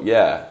so,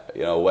 yeah,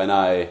 when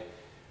I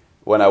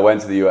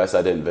went to the US,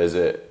 I didn't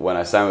visit. When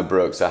I signed with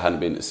Brooks, I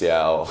hadn't been to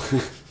Seattle.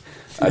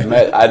 I'd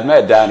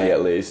met Danny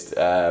at least,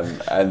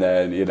 and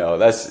then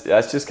that's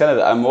just kind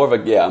of,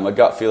 I'm a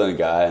gut feeling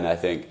guy, and I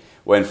think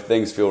when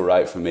things feel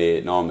right for me,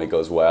 it normally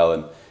goes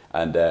well,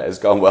 and it's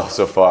gone well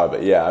so far.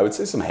 But yeah, I would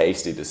say some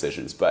hasty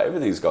decisions, but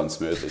everything's gone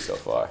smoothly so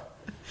far.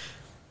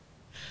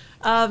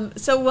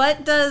 So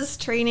what does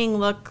training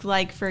look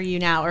like for you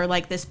now, or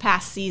like this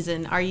past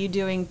season? Are you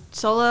doing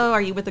solo?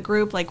 Are you with a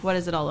group? Like, what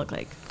does it all look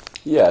like?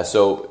 Yeah,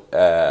 so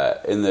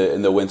in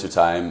the winter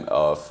time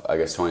of, I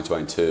guess,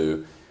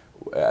 2022,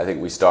 I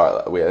think we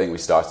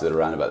started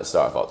around about the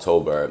start of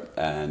October,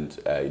 and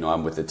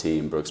I'm with the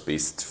team Brooks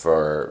Beast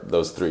for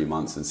those 3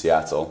 months in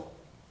Seattle,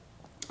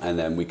 and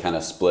then we kind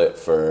of split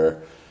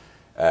for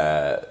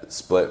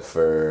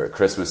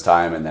Christmas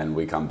time, and then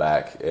we come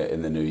back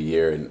in the new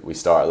year, and we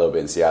start a little bit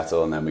in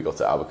Seattle, and then we go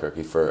to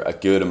Albuquerque for a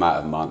good amount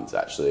of months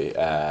actually,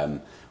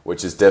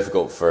 which is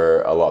difficult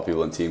for a lot of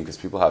people in the team because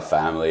people have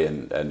family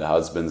and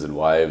husbands and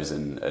wives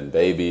and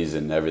babies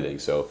and everything.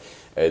 So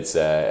it's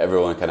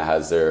everyone kind of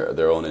has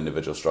their own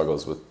individual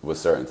struggles with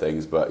certain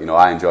things. But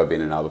I enjoy being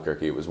in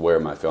Albuquerque. It was where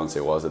my fiance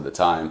was at the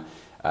time,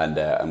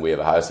 and we have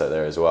a house out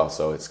there as well.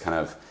 So it's kind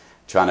of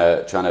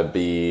trying to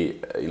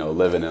be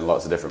living in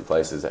lots of different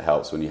places. It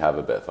helps when you have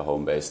a bit of a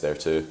home base there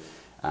too.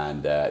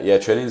 And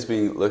training's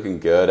been looking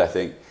good. I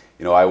think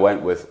I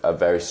went with a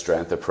very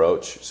strength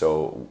approach.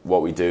 So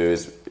what we do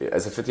is,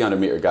 as a 1500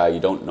 meter guy,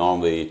 you don't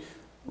normally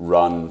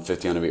run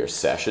 1500 meter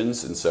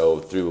sessions, and so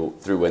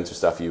through winter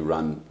stuff you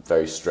run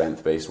very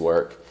strength based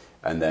work,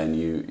 and then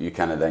you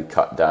kind of then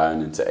cut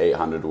down into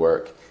 800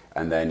 work,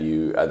 and then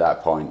you at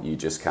that point you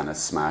just kind of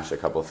smash a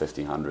couple of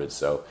 1500s.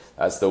 So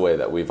that's the way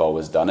that we've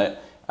always done it,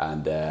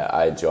 and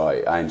I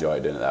enjoy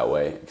doing it that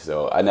way.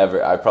 So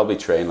I probably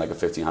train like a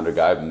 1500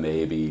 guy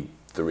maybe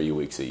 3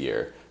 weeks a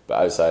year,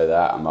 but outside of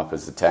that I'm up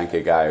as a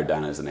 10K guy or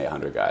down as an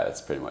 800 guy.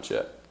 That's pretty much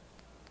it.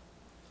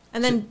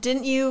 And then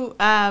didn't you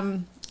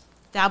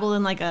dabble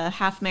in like a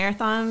half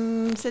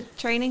marathon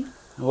training?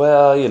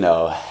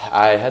 Well,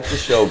 I had to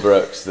show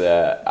Brooks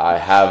that I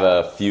have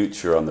a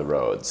future on the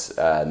roads,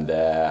 and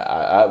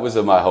that was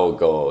my whole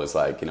goal. Was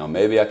like,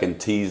 maybe I can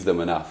tease them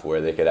enough where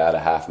they could add a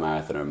half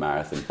marathon or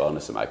marathon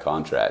bonus in my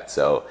contract.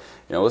 So,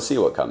 we'll see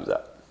what comes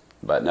up.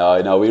 But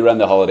no, we ran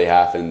the holiday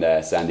half in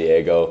San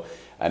Diego,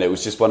 and it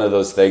was just one of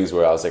those things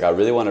where I was like, I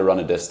really want to run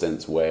a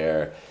distance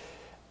where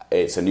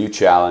it's a new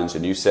challenge, a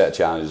new set of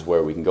challenges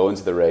where we can go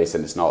into the race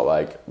and it's not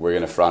like we're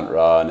going to front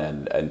run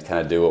and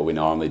kind of do what we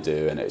normally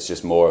do, and it's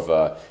just more of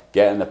a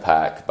get in the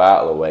pack,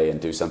 battle away,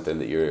 and do something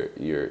that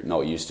you're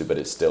not used to, but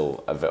it's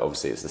still,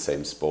 obviously it's the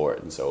same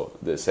sport, and so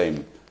the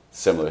same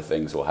similar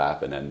things will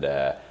happen. And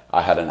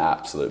I had an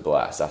absolute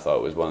blast. I thought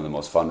it was one of the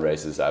most fun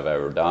races I've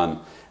ever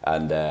done,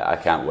 and I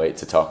can't wait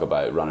to talk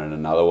about running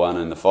another one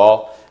in the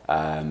fall,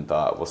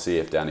 but we'll see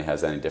if Danny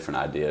has any different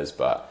ideas.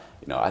 But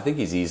I think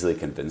he's easily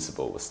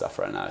convincible with stuff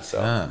right now,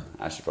 so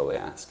I should probably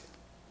ask.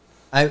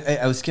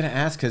 I was going to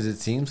ask because it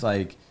seems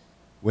like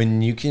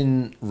when you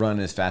can run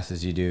as fast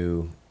as you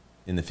do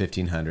in the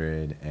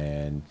 1500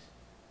 and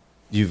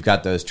you've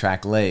got those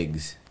track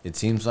legs, it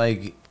seems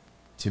like,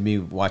 to me,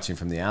 watching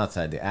from the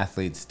outside, the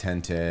athletes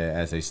tend to,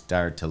 as they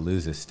start to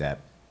lose a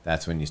step,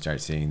 that's when you start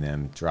seeing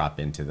them drop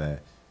into the,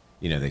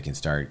 they can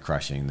start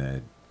crushing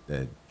the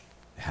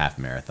half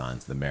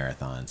marathons, the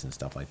marathons and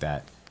stuff like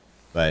that.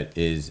 But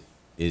is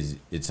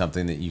it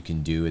something that you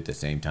can do at the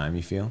same time,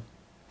 you feel?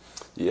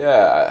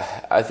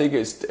 Yeah, I think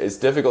it's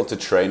difficult to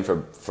train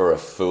for a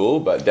full,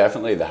 but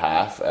definitely the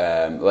half.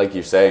 Like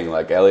you're saying,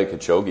 like Eliud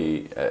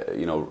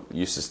Kipchoge,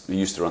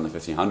 used to run the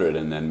 1500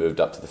 and then moved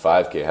up to the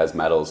 5K, has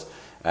medals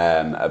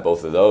at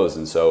both of those,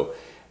 and so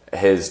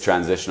his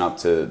transition up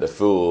to the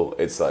full,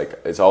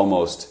 it's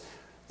almost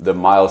the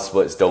mile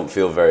splits don't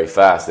feel very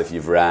fast if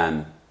you've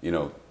ran,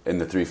 in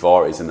the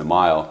 340s in the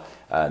mile.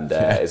 And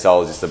it's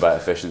all just about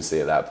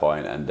efficiency at that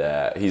point.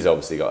 And he's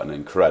obviously got an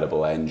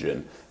incredible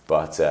engine.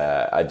 But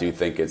I do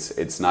think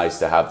it's nice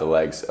to have the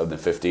legs of the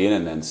 15,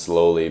 and then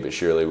slowly but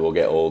surely we'll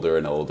get older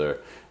and older,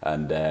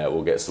 and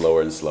we'll get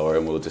slower and slower,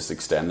 and we'll just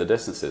extend the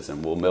distances,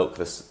 and we'll milk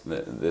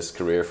this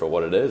career for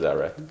what it is, I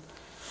reckon.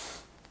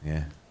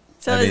 Yeah.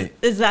 So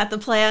is that the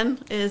plan?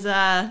 Is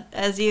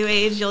as you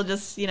age, you'll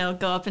just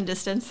go up in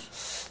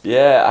distance?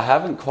 Yeah, I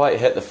haven't quite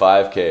hit the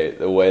 5K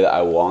the way that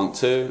I want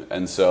to,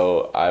 and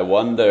so I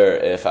wonder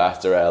if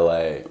after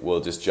LA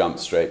we'll just jump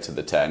straight to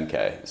the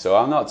 10K. So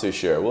I'm not too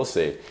sure. We'll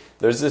see.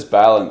 There's this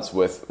balance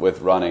with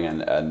running,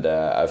 and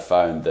I've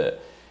found that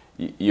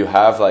you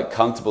have like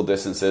comfortable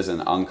distances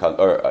and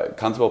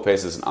comfortable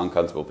paces and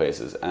uncomfortable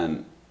paces,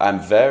 and I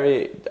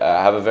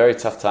have a very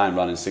tough time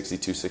running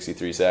 62,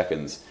 63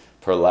 seconds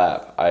per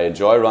lap. I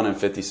enjoy running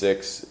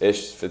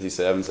 56-ish,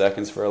 57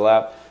 seconds for a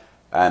lap,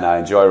 and I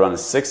enjoy running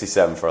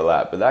 67 for a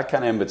lap, but that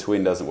kind of in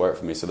between doesn't work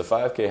for me. So the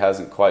 5K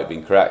hasn't quite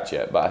been cracked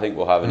yet, but I think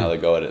we'll have another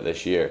go at it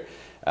this year.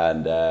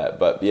 And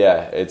but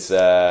yeah, it's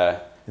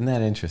isn't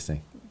that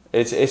interesting?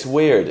 It's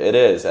weird. It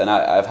is, and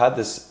I've had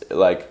this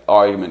like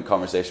argument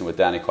conversation with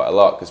Danny quite a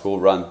lot, because we'll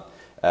run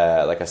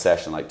like a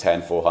session like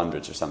 10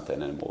 400s or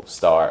something, and we'll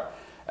start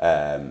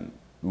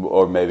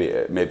or maybe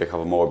a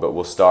couple more, but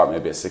we'll start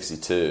maybe at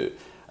 62.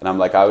 And I'm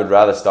like, I would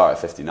rather start at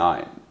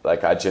 59.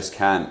 Like, I just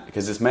can't,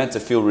 because it's meant to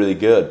feel really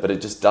good, but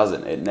it just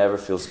doesn't. It never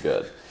feels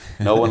good.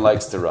 No one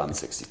likes to run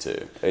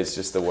 62. It's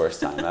just the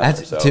worst time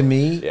ever. So, to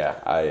me, yeah,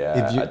 I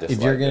dislike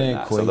if you're going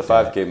to equate so the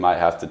 5K might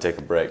have to take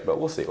a break, but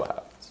we'll see what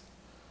happens.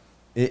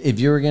 If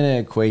you were going to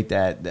equate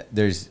that,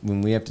 there's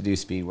when we have to do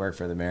speed work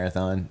for the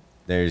marathon,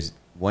 there's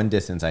one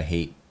distance I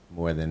hate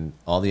more than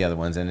all the other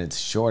ones, and it's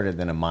shorter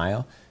than a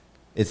mile.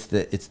 It's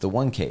the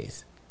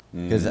 1Ks.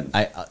 Because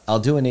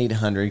I'll do an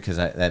 800 because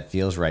that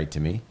feels right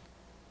to me,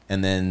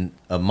 and then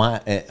a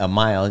mile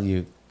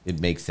it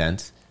makes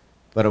sense,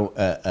 but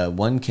a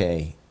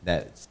 1K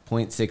that's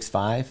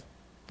 0.65,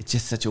 it's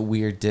just such a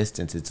weird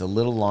distance. It's a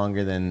little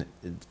longer than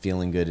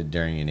feeling good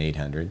during an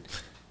 800,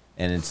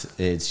 and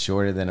it's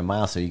shorter than a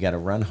mile, so you got to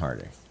run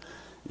harder.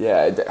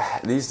 Yeah,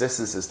 these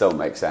distances don't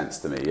make sense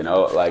to me.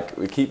 Like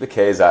we keep the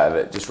Ks out of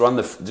it. Just run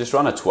a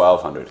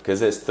 1200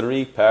 because it's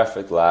 3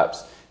 perfect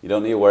laps. You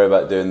don't need to worry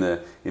about doing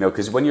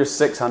because when you're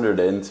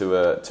 600 into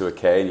a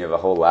K and you have a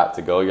whole lap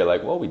to go, you're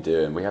like, what are we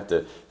doing? We have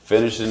to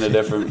finish in a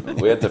different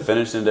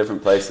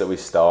place that we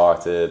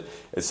started.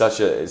 It's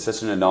such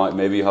an annoying.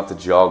 Maybe you have to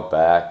jog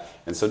back,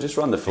 and so just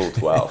run the full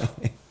 12.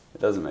 It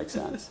doesn't make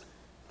sense.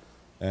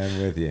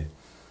 I'm with you.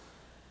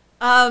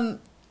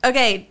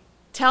 Okay,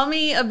 tell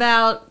me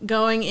about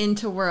going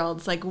into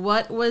Worlds. Like,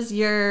 what was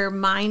your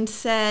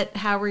mindset?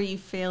 How were you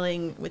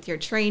feeling with your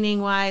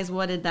training wise?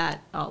 What did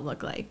that all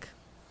look like?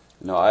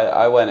 No,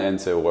 I went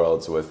into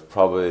Worlds with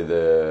probably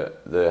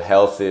the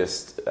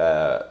healthiest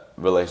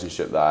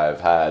relationship that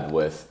I've had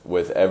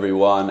with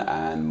everyone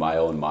and my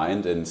own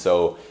mind. And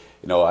so,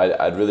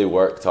 I'd really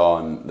worked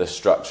on the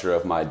structure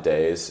of my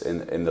days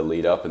in the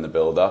lead up and the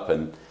build up.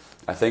 And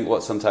I think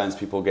what sometimes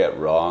people get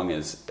wrong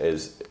is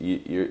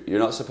you're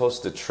not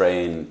supposed to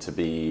train to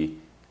be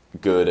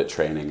good at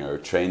training or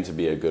train to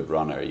be a good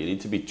runner. You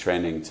need to be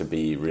training to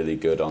be really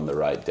good on the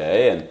right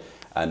day.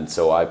 And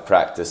so I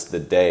practice the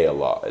day a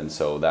lot, and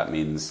so that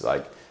means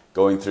like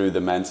going through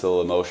the mental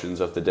emotions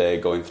of the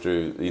day, going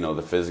through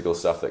the physical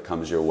stuff that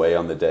comes your way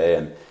on the day,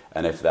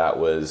 and if that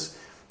was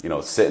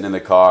sitting in the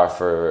car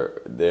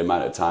for the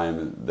amount of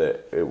time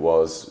that it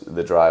was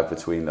the drive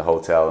between the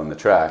hotel and the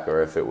track,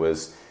 or if it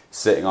was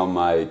sitting on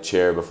my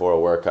chair before a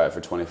workout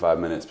for 25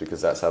 minutes because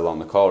that's how long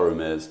the call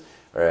room is,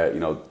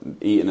 or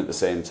eating at the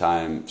same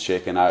time,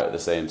 shaking out at the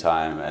same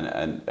time,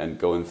 and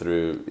going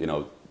through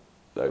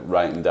like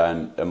writing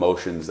down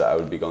emotions that I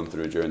would be going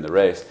through during the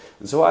race.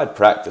 And so I had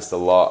practiced a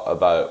lot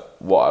about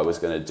what I was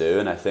going to do,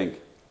 and I think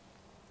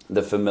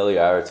the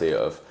familiarity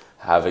of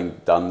having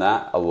done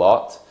that a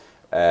lot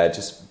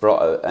just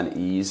brought an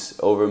ease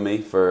over me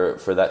for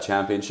that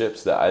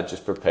championships, that I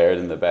just prepared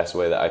in the best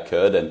way that I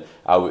could, and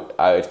I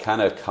would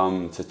kind of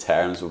come to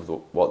terms with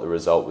what the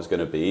result was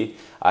going to be.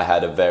 I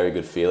had a very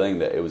good feeling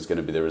that it was going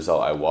to be the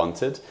result I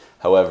wanted.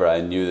 However, I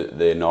knew that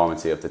the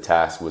enormity of the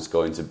task was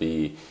going to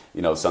be,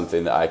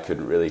 something that I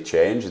couldn't really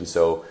change. And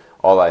so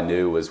all I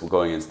knew was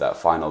going into that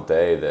final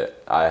day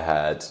that I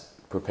had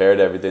prepared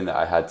everything that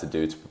I had to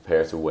do to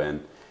prepare to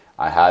win.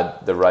 I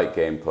had the right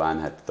game plan,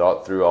 had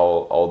thought through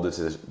all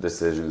the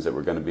decisions that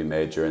were going to be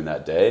made during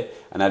that day,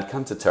 and I'd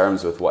come to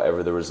terms with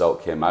whatever the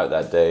result came out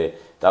that day.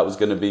 That was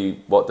going to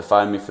be what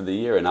defined me for the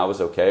year, and I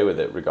was okay with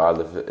it,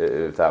 regardless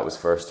if that was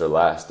first or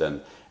last.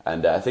 And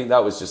I think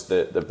that was just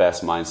the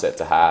best mindset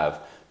to have,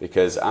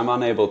 because I'm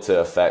unable to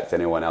affect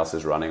anyone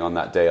else's running on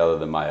that day other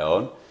than my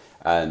own.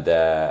 And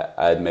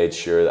I had made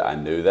sure that I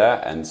knew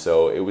that. And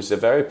so it was a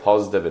very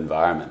positive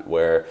environment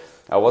where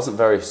I wasn't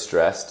very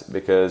stressed,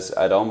 because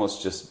I'd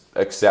almost just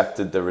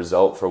accepted the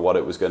result for what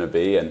it was going to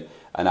be. And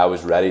I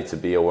was ready to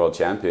be a world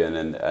champion.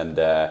 And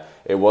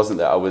it wasn't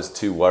that I was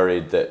too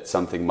worried that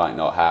something might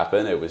not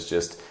happen. It was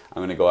just, I'm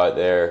going to go out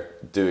there,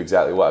 do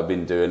exactly what I've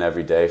been doing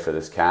every day for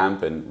this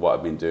camp and what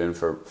I've been doing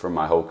for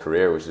my whole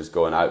career, which is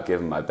going out,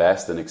 giving my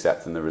best and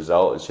accepting the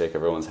result and shake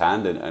everyone's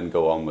hand and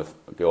go on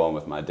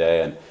with my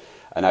day.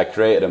 And I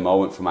created a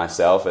moment for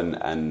myself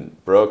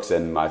and Brooks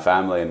and my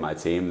family and my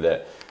team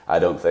that I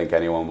don't think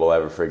anyone will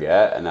ever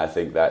forget. And I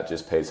think that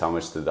just pays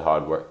homage to the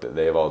hard work that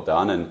they've all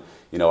done. And,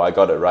 I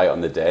got it right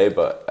on the day,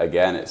 but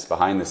again, it's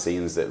behind the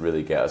scenes that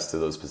really get us to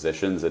those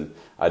positions, and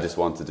I just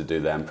wanted to do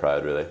them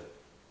proud, really.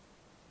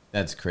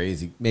 That's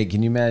crazy. Mate,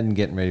 can you imagine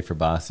getting ready for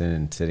Boston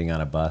and sitting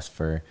on a bus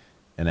for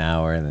an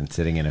hour and then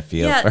sitting in a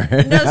field for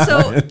an hour?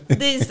 So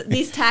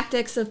these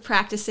tactics of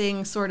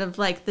practicing sort of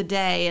like the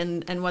day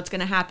and what's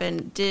going to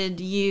happen, did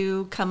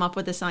you come up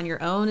with this on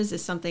your own? Is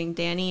this something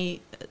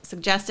Danny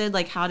suggested?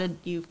 Like, how did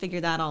you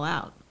figure that all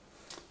out?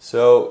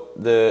 So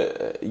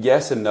the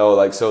yes and no.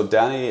 Like, so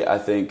Danny, I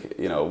think,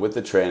 with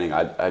the training,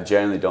 I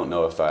generally don't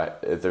know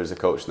if there's a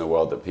coach in the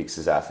world that peaks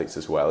his athletes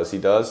as well as he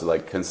does,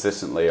 like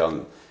consistently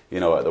on,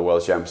 at the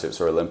World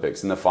Championships or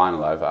Olympics. In the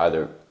final, I've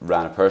either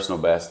ran a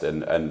personal best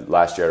and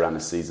last year I ran a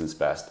season's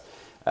best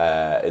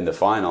in the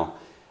final.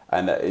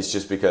 And it's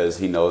just because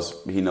he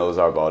knows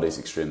our bodies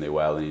extremely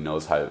well, and he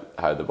knows how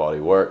the body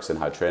works and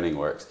how training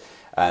works.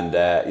 And,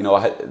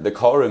 the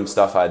call room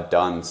stuff I'd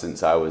done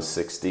since I was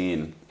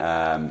 16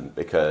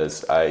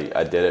 because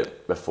I did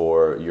it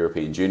before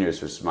European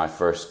Juniors, which was my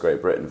first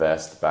Great Britain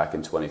vest back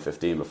in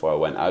 2015 before I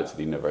went out to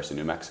the University of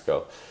New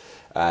Mexico.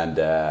 And,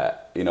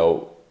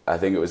 I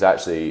think it was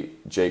actually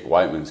Jake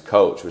Whiteman's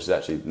coach, which is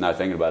actually, now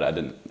thinking about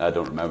it, I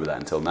don't remember that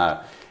until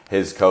now.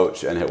 His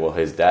coach and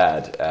his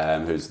dad,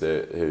 who's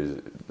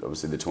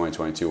obviously the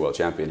 2022 world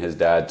champion, his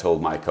dad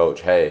told my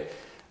coach, hey,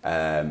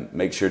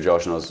 make sure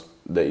Josh knows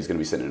that he's going to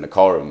be sitting in a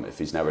call room. If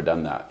he's never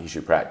done that, he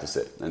should practice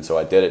it. And so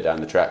I did it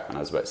down the track when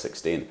I was about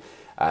 16,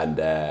 and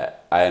I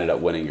ended up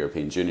winning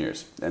European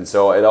Juniors. And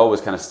so it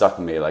always kind of stuck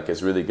in me, like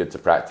it's really good to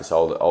practice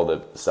all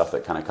the stuff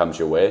that kind of comes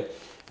your way.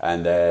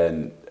 And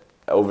then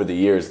over the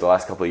years, the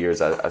last couple of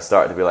years, I've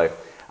started to be like,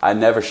 I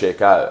never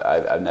shake out.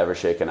 I've never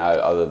shaken out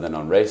other than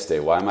on race day.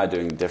 Why am I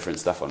doing different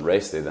stuff on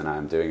race day than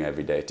I'm doing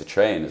every day to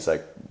train? It's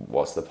like,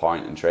 what's the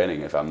point in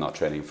training if I'm not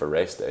training for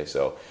race day?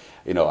 So,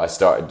 I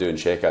started doing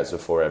shakeouts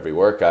before every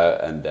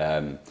workout,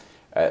 and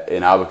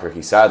in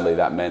Albuquerque, sadly,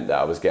 that meant that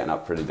I was getting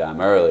up pretty damn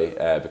early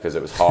because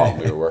it was hot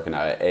and we were working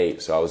out at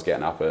 8. So I was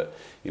getting up at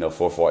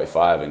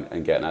 4:45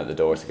 and getting out the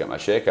door to get my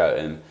shakeout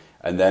in.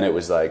 And then it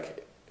was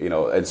like,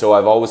 and so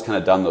I've always kind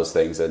of done those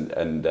things,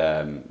 and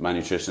my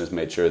nutritionist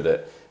made sure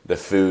that the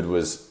food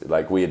was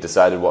like, we had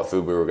decided what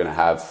food we were going to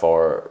have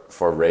for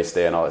race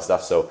day and all that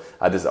stuff. So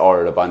I just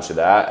ordered a bunch of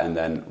that, and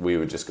then we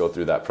would just go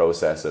through that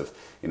process of,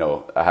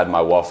 I had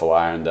my waffle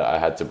iron that I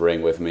had to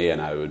bring with me,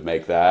 and I would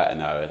make that,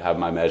 and I would have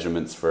my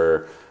measurements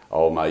for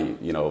all my,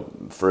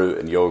 fruit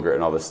and yogurt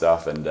and all this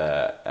stuff. And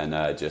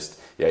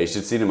you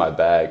should see it in my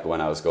bag when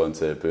I was going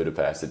to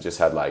Budapest. It just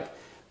had like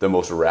the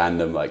most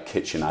random like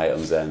kitchen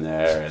items in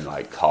there, and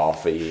like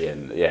coffee,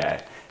 and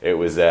it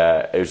was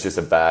just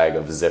a bag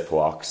of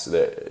Ziplocs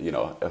that,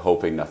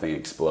 hoping nothing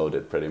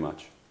exploded pretty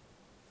much.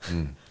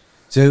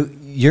 So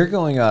you're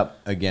going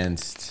up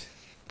against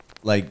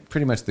like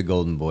pretty much the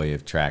golden boy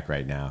of track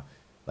right now.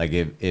 Like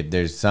if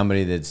there's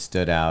somebody that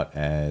stood out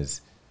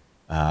as,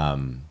 I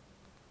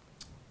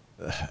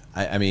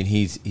mean,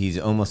 he's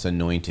almost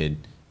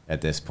anointed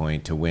at this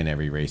point to win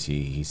every race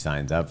he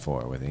signs up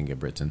for with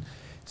Ingebrigtsen.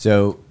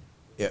 So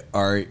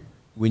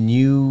when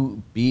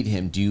you beat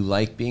him, do you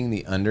like being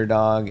the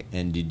underdog?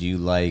 And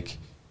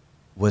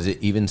was it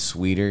even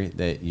sweeter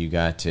that you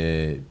got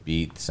to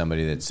beat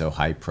somebody that's so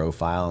high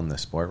profile in the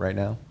sport right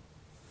now?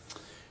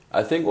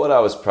 I think what I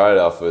was proud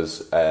of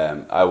was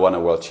I won a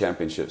world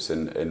championships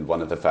in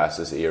one of the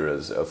fastest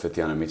eras of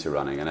 1500 meter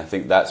running. And I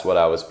think that's what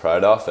I was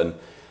proud of. And,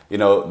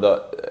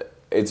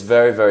 it's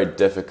very, very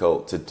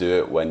difficult to do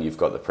it when you've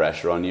got the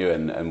pressure on you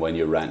and when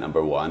you're ranked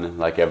number one.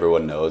 Like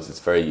everyone knows,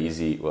 it's very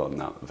easy. Well,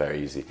 not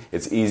very easy.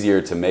 It's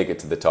easier to make it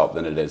to the top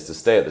than it is to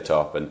stay at the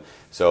top. And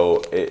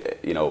so,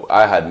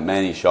 I had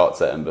many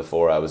shots at him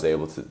before I was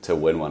able to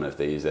win one of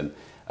these. And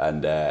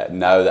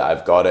now that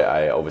I've got it,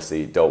 I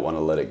obviously don't want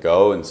to let it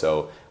go. And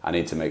so I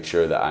need to make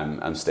sure that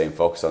I'm staying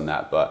focused on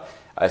that. But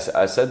I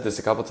said this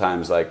a couple of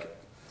times, like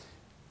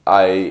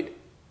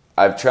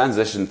I've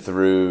transitioned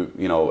through,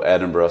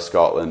 Edinburgh,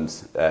 Scotland,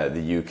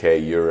 the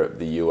UK, Europe,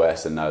 the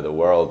US, and now the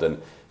world.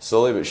 And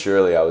slowly but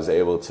surely, I was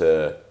able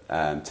to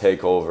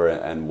take over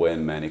and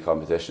win many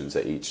competitions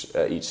at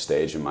each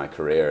stage in my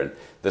career. And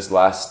this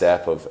last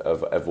step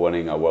of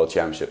winning a World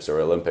Championships or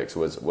Olympics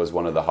was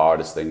one of the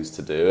hardest things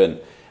to do.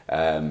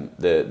 And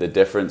the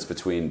difference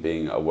between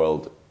being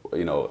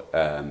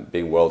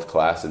being world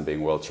class and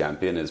being world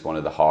champion is one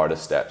of the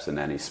hardest steps in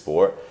any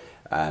sport.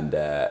 And,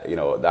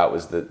 that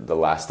was the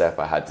last step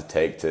I had to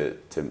take to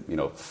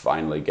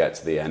finally get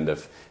to the end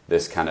of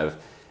this kind of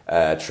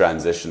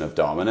transition of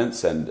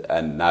dominance.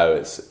 And now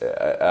it's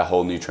a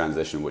whole new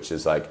transition, which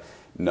is like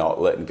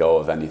not letting go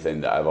of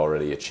anything that I've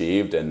already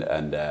achieved. And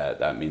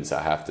that means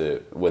I have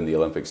to win the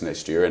Olympics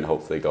next year and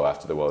hopefully go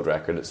after the world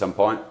record at some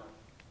point.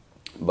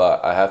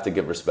 But I have to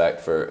give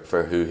respect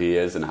for who he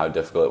is and how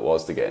difficult it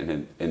was to get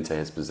into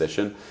his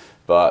position.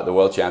 But the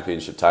World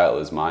Championship title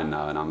is mine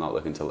now, and I'm not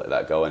looking to let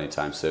that go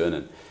anytime soon.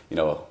 And,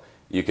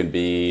 you can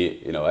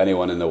be, you know,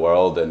 anyone in the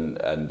world, and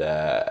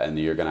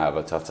you're going to have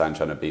a tough time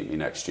trying to beat me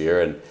next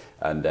year.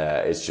 And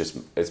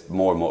it's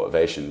more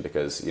motivation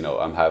because, you know,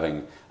 I'm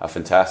having a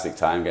fantastic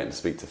time getting to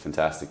speak to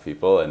fantastic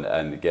people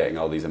and getting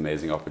all these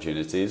amazing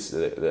opportunities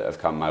that have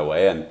come my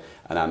way, and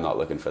I'm not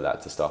looking for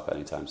that to stop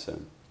anytime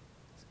soon.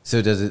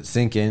 So does it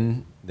sink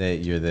in that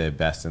you're the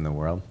best in the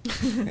world?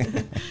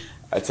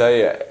 I tell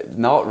you,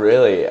 not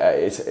really.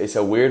 It's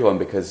a weird one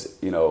because,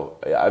 you know,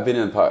 I've been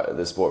in part of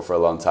the sport for a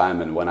long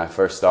time, and when I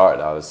first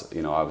started, I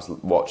was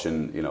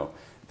watching, you know,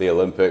 the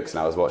Olympics,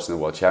 and I was watching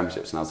the World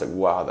Championships, and I was like,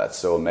 wow, that's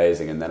so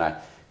amazing. And then I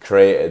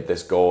created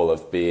this goal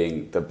of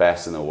being the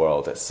best in the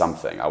world at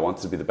something. I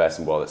wanted to be the best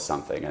in the world at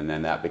something, and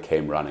then that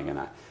became running, and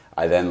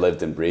I then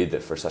lived and breathed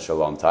it for such a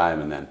long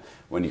time. And then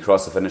when you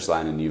cross the finish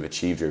line and you've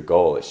achieved your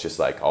goal, it's just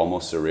like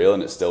almost surreal,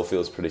 and it still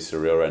feels pretty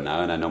surreal right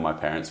now, and I know my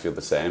parents feel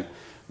the same.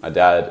 My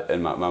dad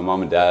and my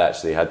mom and dad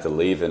actually had to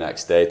leave the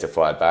next day to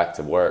fly back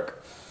to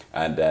work,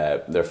 and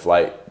their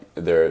flight,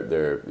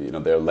 their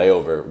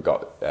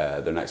layover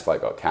their next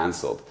flight got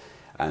cancelled.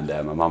 And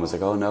my mom was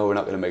like, oh no, we're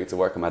not going to make it to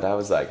work. And my dad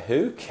was like,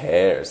 who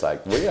cares?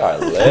 Like, we are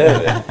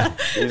living.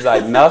 He's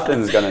like,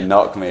 nothing's going to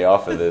knock me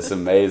off of this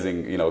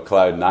amazing, you know,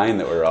 cloud nine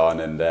that we're on.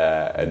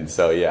 And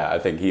so, yeah, I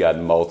think he had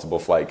multiple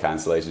flight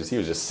cancellations. He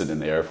was just sitting in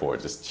the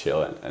airport, just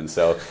chilling. And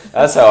so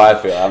that's how I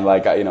feel. I'm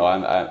like, I'm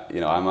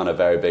on a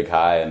very big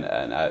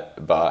high,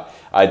 but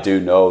I do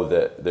know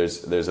that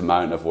there's a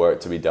mountain of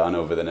work to be done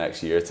over the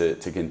next year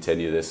to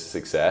continue this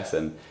success.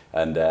 And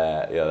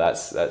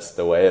that's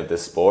the way of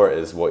this sport,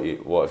 is what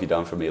have you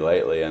done for me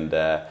lately, and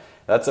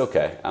that's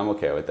okay. I'm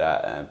okay with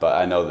that, but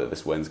I know that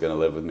this win's going to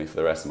live with me for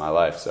the rest of my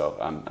life, so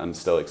I'm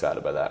still excited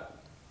about that.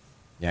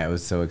 Yeah, it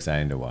was so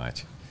exciting to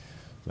watch.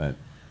 But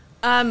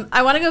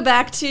I want to go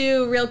back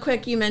to, real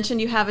quick, you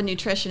mentioned you have a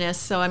nutritionist,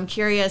 so I'm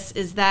curious,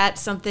 is that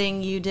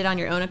something you did on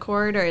your own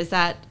accord, or is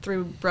that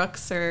through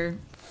Brooks, or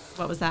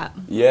what was that?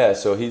 Yeah,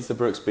 so he's the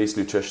Brooks Beast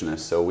nutritionist.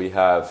 So we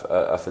have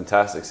a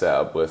fantastic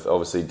setup with,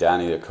 obviously,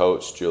 Danny, the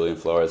coach, Julian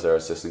Flores, our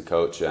assistant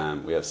coach,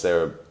 and we have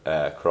Sarah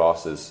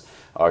Cross as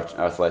our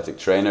athletic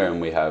trainer, and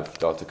we have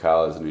Dr.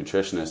 Kyle as a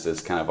nutritionist as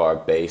kind of our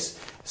base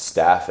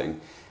staffing.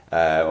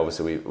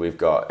 Obviously, we've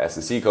got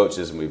S&C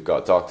coaches and we've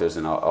got doctors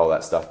and all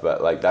that stuff,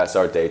 but like that's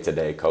our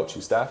day-to-day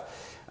coaching staff.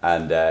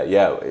 And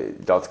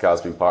Dr.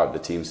 Kyle's been part of the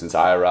team since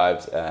I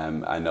arrived.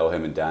 I know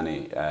him and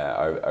Danny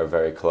are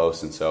very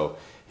close, and so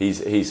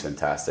he's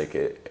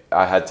fantastic.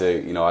 I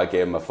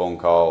gave him a phone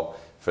call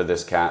for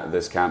this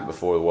camp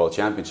before the World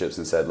Championships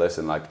and said,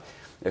 listen, like,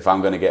 if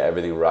I'm going to get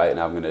everything right and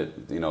I'm going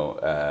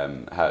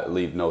to,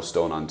 leave no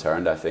stone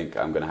unturned, I think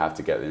I'm going to have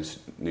to get this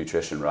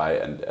nutrition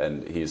right.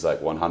 And he's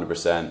like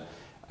 100%.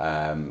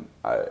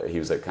 He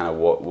was like, kind of,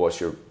 what's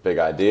your big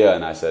idea?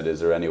 And I said, is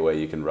there any way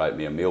you can write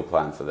me a meal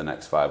plan for the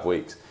next 5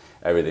 weeks?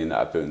 Everything that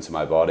I put into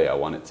my body, I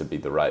want it to be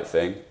the right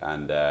thing.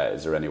 And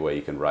is there any way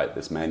you can write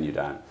this menu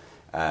down?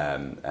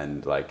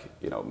 And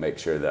make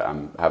sure that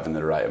I'm having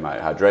the right amount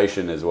of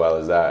hydration as well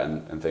as that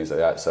and things like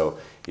that. So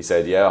he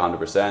said, yeah,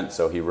 100%.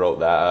 So he wrote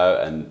that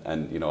out, and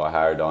I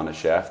hired on a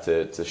chef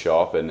to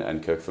shop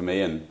and cook for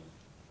me, and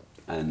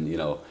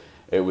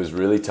it was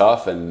really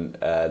tough,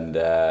 I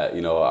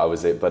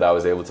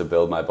was able to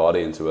build my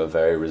body into a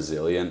very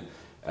resilient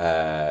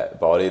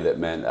body that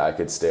meant I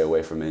could stay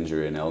away from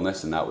injury and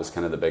illness, and that was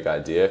kind of the big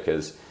idea,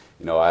 because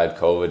I had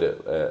COVID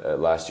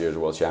at last year's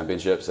World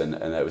Championships, and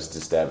it was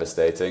just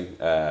devastating.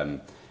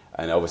 And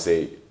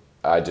obviously,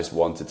 I just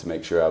wanted to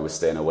make sure I was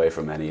staying away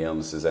from any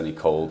illnesses, any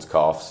colds,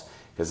 coughs,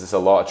 because it's a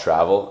lot of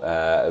travel,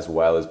 as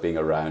well as being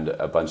around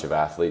a bunch of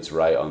athletes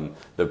right on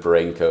the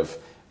brink of,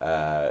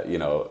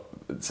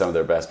 some of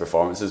their best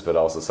performances, but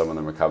also some of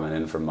them are coming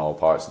in from all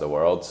parts of the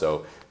world.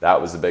 So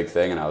that was the big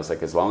thing. And I was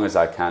like, as long as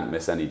I can't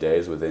miss any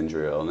days with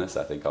injury or illness,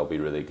 I think I'll be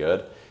really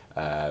good.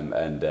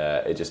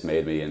 It just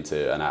made me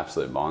into an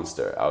absolute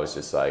monster. I was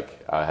just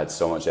like, I had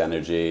so much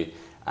energy,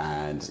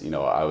 and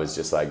I was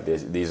just like,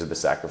 these are the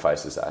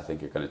sacrifices that I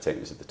think are going to take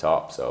me to the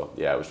top. So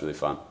yeah, it was really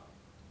fun.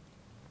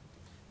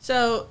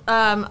 So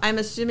I'm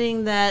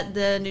assuming that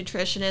the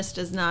nutritionist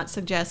does not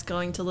suggest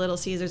going to Little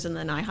Caesars and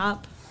then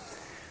IHOP?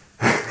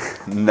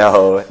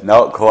 No,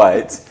 not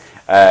quite.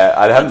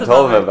 I hadn't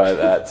told him about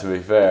that, to be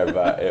fair,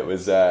 but it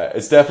was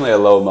it's definitely a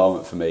low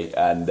moment for me,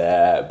 and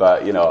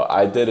but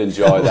I did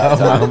enjoy that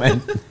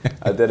time.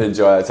 I did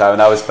enjoy that time,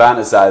 and I was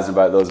fantasizing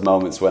about those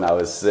moments when I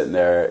was sitting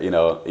there,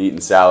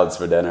 eating salads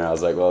for dinner. I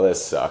was like, well,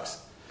 this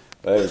sucks,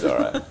 but it was all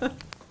right.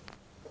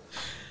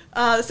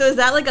 So is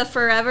that like a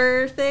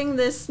forever thing,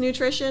 this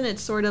nutrition?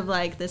 It's sort of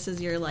like this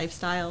is your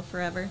lifestyle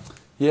forever?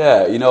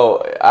 Yeah,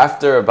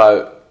 after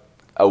about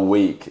a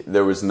week,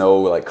 there was no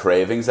like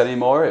cravings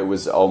anymore. It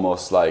was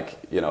almost like,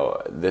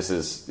 this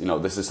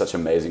is such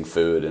amazing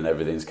food, and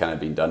everything's kind of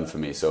been done for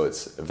me. So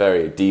it's a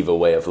very diva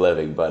way of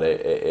living, but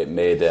it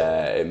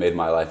made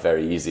my life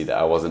very easy, that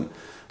I wasn't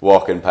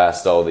walking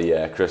past all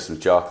the Christmas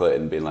chocolate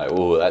and being like,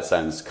 oh, that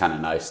sounds kind of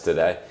nice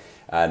today.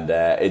 And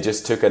it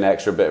just took an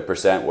extra bit of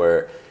percent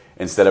where,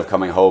 instead of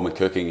coming home and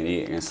cooking and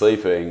eating and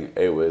sleeping,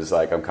 it was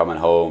like I'm coming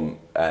home,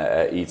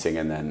 eating,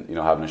 and then, you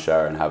know, having a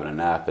shower and having a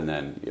nap, and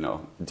then, you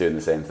know, doing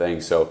the same thing.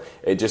 So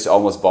it just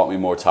almost bought me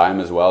more time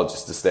as well,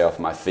 just to stay off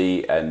my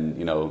feet and,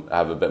 you know,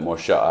 have a bit more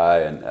shut eye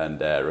and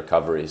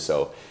recovery.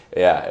 So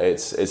yeah,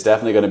 it's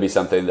definitely going to be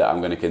something that I'm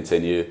going to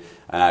continue,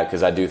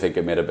 because I do think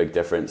it made a big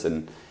difference.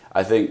 And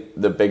I think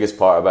the biggest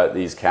part about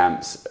these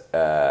camps,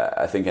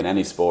 I think in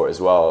any sport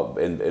as well,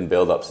 in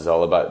build-ups, is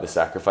all about the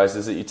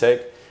sacrifices that you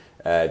take.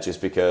 Just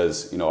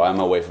because, you know,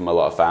 I'm away from a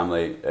lot of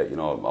family. You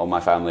know, all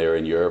my family are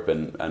in Europe,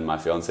 and my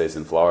fiance's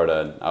in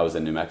Florida, and I was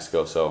in New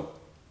Mexico. So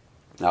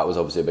that was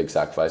obviously a big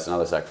sacrifice.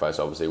 Another sacrifice,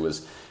 obviously,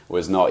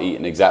 was not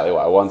eating exactly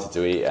what I wanted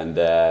to eat,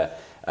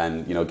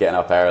 and you know, getting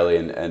up early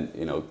and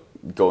you know,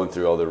 going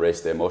through all the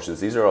race day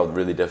emotions. These are all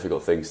really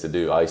difficult things to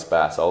do. Ice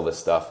baths, all this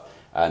stuff.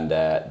 And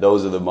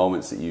those are the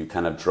moments that you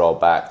kind of draw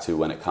back to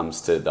when it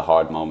comes to the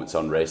hard moments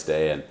on race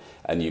day,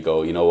 and you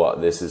go, you know what,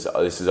 this is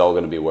all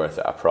going to be worth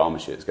it. I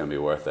promise you, it's going to be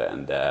worth it.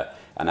 And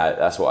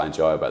that's what I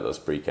enjoy about those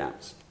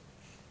pre-camps.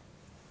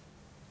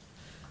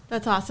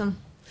 That's awesome.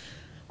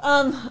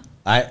 Are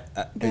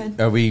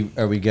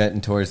we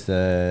getting towards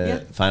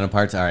the final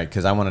parts? All right,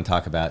 because I want to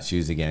talk about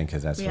shoes again,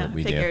 because that's what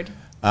we figured.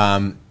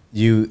 do.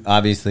 You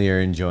obviously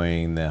are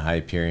enjoying the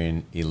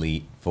Hyperion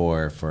Elite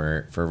 4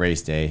 for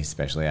race day,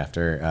 especially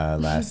after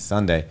last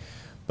Sunday.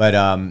 But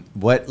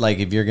what, like,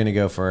 if you're going to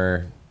go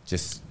for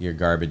just your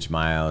garbage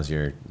miles,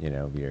 your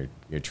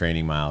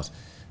training miles,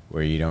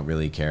 where you don't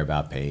really care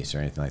about pace or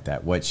anything like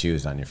that, what shoe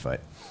is on your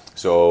foot?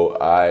 So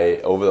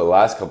I, over the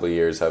last couple of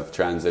years, have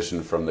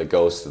transitioned from the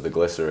Ghost to the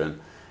Glycerin.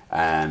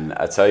 And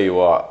I tell you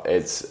what,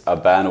 it's a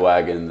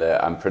bandwagon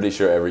that I'm pretty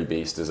sure every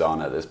beast is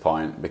on at this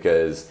point,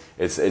 because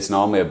it's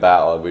normally a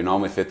battle. We're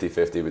normally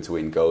 50-50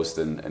 between Ghost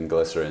and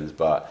Glycerins,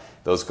 but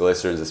those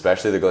Glycerins,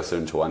 especially the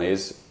Glycerin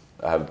 20s,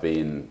 have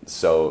been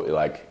so,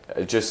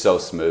 like, just so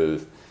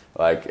smooth.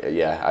 Like,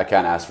 yeah, I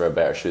can't ask for a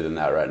better shoe than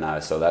that right now,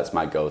 so that's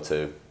my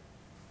go-to.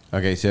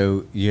 Okay,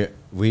 so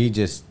we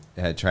just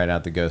had tried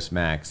out the Ghost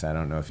Max. I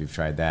don't know if you've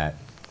tried that.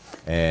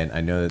 And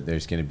I know that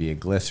there's going to be a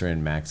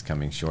Glycerin Max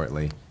coming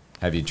shortly.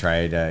 Have you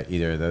tried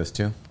either of those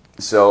two?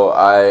 So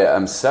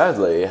I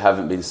sadly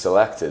haven't been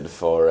selected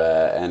for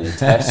any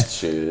test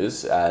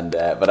shoes, and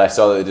but I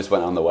saw that they just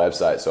went on the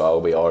website, so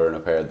I'll be ordering a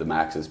pair of the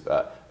Maxes.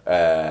 But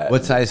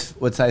what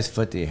size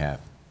foot do you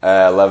have?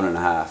 11 and a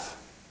half.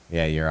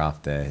 Yeah, you're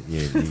off the.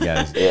 You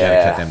gotta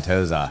cut them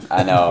toes off.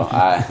 I know.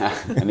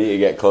 I need to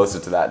get closer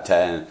to that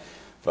 10.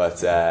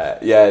 But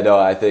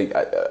I think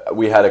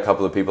we had a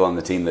couple of people on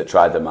the team that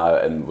tried them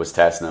out and was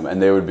testing them,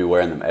 and they would be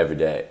wearing them every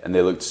day, and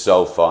they looked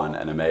so fun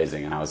and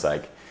amazing. And I was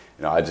like,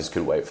 you know, I just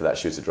couldn't wait for that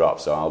shoe to drop,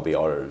 so I'll be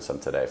ordering some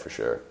today for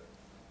sure.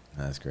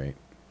 That's great.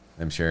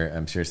 I'm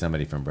sure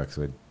somebody from Brooks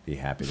would be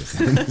happy to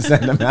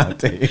send them out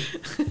to you.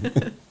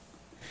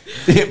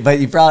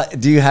 But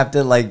do you have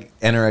to, like,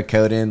 enter a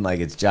code in, like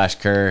it's Josh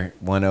Kerr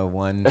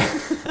 101?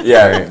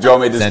 Yeah, do you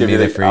want me to just give you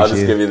the I'll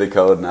just give you the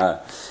code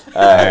now.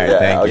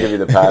 I'll give you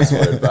the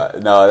password.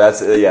 But no, that's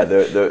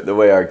the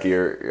way our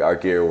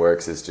gear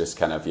works is just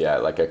kind of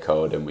like a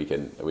code, and we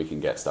can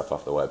get stuff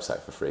off the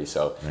website for free.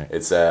 So right.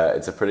 It's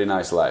a pretty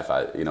nice life.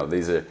 I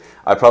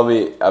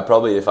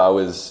probably if I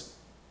was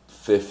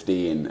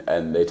 15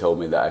 and they told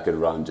me that I could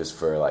run just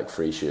for like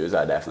free shoes,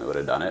 I definitely would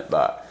have done it.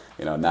 But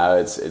you know, now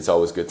it's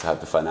always good to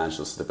have the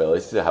financial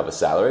stability to have a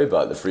salary,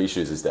 but the free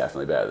shoes is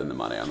definitely better than the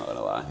money. I'm not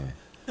gonna lie. Yeah.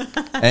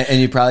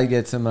 and you probably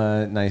get some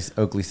nice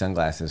Oakley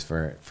sunglasses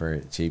for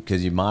cheap,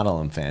 because you model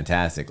them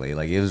fantastically.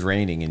 Like, it was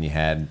raining and you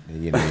had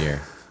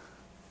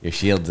your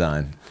shields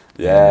on.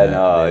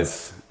 Yeah,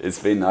 it's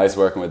been nice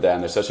working with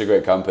them. They're such a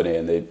great company,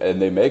 and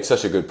they make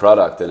such a good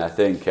product. And I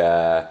think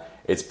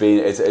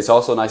it's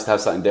also nice to have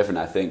something different.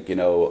 I think, you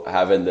know,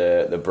 having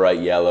the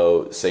bright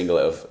yellow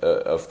singlet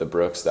of the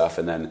Brooks stuff,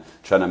 and then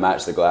trying to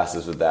match the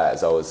glasses with that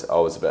is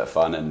always a bit of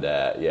fun. And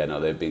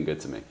they've been good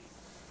to me.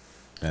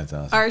 That's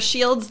awesome. Are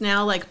shields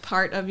now like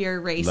part of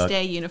your race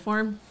day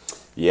uniform?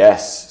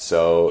 Yes.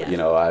 So you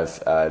know,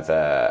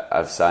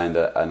 I've signed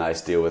a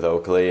nice deal with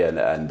Oakley,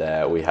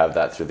 and we have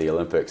that through the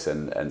Olympics,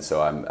 and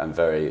so I'm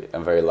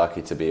very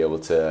lucky to be able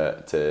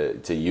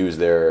to use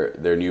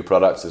their new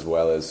products as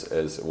well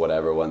as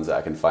whatever ones that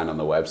I can find on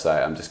the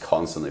website. I'm just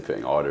constantly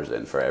putting orders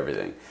in for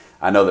everything.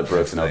 I know that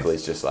Brooks and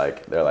Oakley's just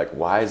like, they're like,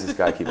 why does this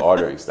guy keep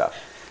ordering stuff?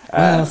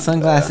 Well,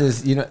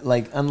 sunglasses, you know,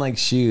 like, unlike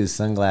shoes,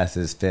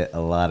 sunglasses fit a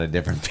lot of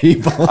different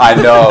people. I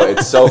know,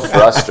 it's so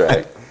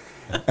frustrating.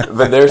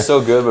 But they're so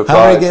good with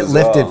products. How do they get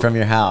lifted from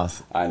your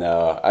house? I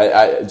know.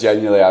 I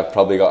genuinely,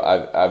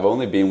 I've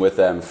only been with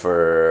them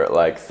for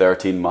like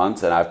 13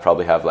 months, and I've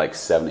probably have like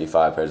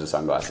 75 pairs of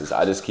sunglasses.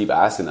 I just keep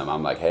asking them.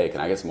 I'm like, hey,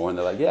 can I get some more? And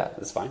they're like, yeah,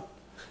 that's fine.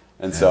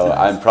 And so nice.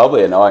 I'm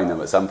probably annoying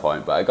them at some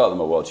point, but I got them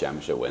a world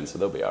championship win, so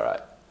they'll be all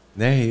right.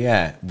 There you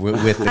go.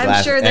 With the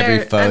glass,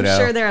 every photo. I'm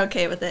sure they're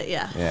okay with it.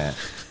 Yeah. Yeah,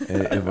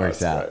 it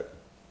works out. Right.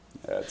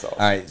 Yeah, it's awesome.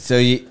 All right, so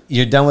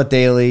you're done with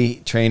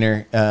daily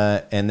trainer,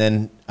 and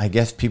then I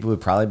guess people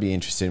would probably be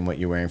interested in what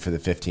you're wearing for the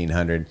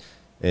 1500.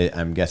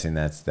 I'm guessing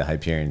that's the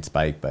Hyperion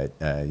Spike, but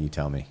you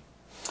tell me.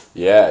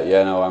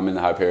 Yeah, no, I'm in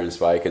the Hyperion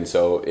Spike, and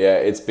so yeah,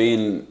 it's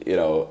been,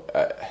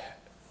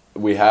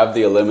 we have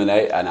the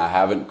Eliminate, and I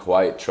haven't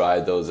quite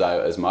tried those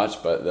out as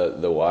much,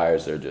 but the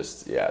wires are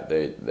just,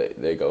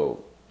 they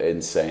go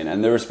insane,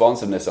 and the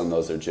responsiveness on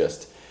those are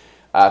just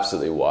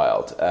absolutely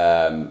wild.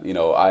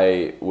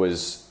 I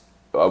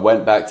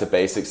went back to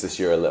basics this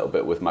year a little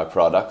bit with my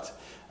product.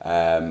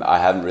 I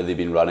haven't really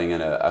been running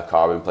in a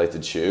carbon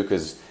plated shoe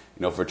because,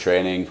 for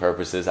training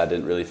purposes, I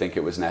didn't really think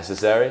it was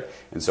necessary.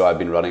 And so I've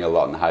been running a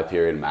lot in the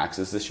Hyperion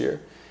Maxes this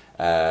year.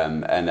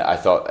 And I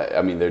thought,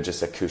 they're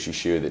just a cushy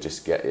shoe that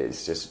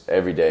it's just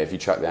every day, if you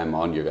chuck them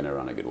on, you're going to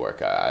run a good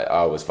workout.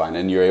 I was fine.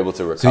 And you're able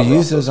to recover. So you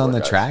use those on the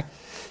track?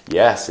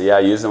 Yes. Yeah, I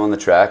use them on the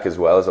track as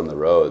well as on the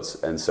roads.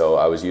 And so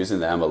I was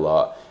using them a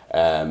lot.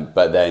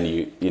 But then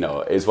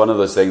it's one of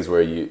those things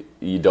where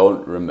you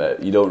don't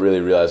really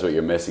realize what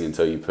you're missing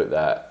until you put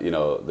that,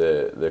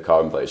 the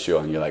carbon plate shoe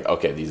on. And you're like,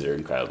 okay, these are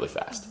incredibly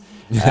fast.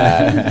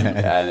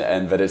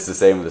 But it's the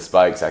same with the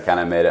spikes. I kind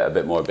of made it a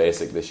bit more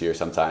basic this year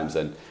sometimes,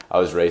 and I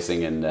was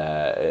racing in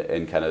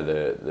kind of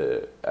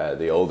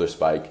the older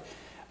spike,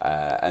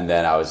 and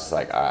then I was just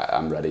like,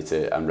 I'm ready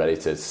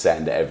to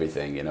send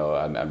everything.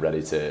 I'm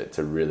ready to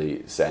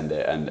really send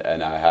it,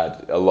 and I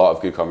had a lot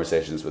of good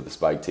conversations with the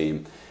spike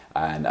team,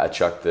 and I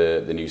chucked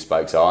the new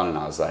spikes on, and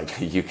I was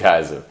like, you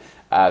guys have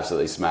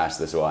absolutely smashed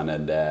this one,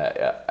 and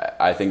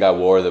I think I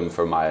wore them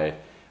for my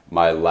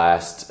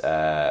last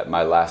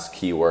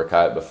key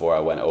workout before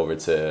I went over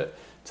to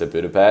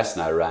Budapest,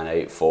 and I ran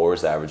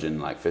 8.4s, averaging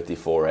like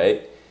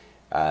 54.8,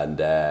 and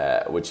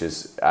which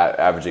is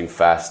averaging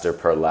faster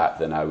per lap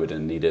than I would have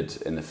needed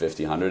in the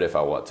 1500 if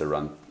I want to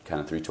run kind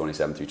of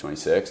 327,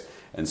 326.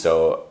 And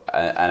so,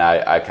 and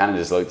I kind of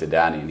just looked at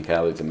Danny, and he kind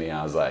of looked at me, and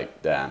I was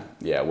like, damn,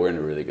 yeah, we're in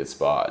a really good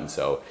spot. And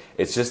so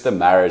it's just the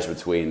marriage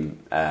between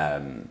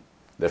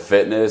the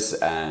fitness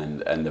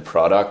and the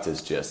product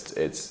is just,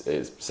 it's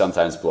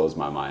sometimes blows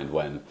my mind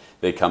when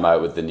they come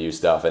out with the new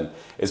stuff. And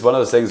it's one of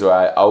those things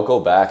where I'll go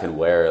back and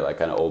wear like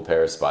an old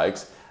pair of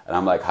spikes, and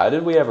I'm like, how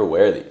did we ever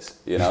wear these?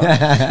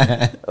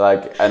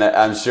 Like, and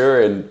I'm sure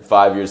in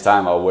 5 years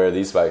time I'll wear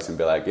these spikes and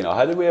be like,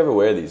 how did we ever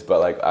wear these? But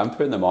like, I'm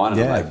putting them on,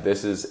 and I'm like,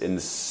 this is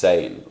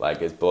insane.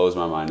 Like, it blows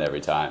my mind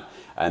every time.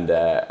 And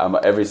I'm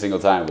every single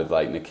time with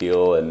like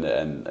Nikhil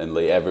and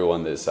Lee,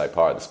 everyone that's like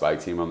part of the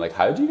spike team, I'm like,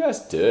 how do you guys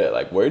do it?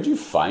 Like, where did you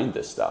find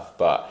this stuff?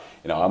 But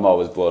I'm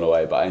always blown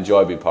away. But I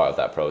enjoy being part of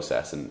that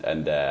process,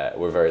 and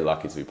we're very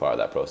lucky to be part of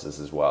that process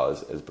as well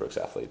as Brooks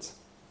athletes.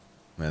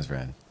 That's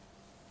rad.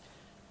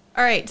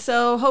 All right,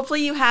 so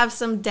hopefully you have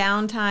some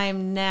downtime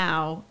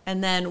now,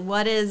 and then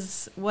what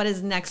is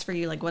next for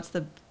you? Like, what's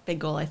the big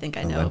goal? I think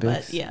I know,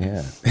 Olympics? but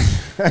yeah.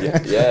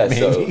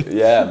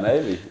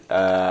 Maybe.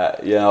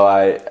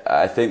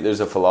 I think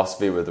there's a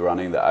philosophy with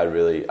running that I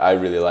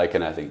really like,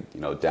 and I think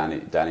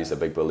Danny's a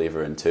big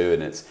believer in too,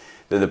 and it's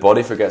that the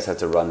body forgets how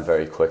to run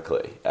very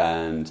quickly.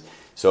 And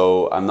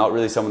so I'm not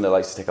really someone that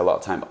likes to take a lot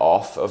of time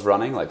off of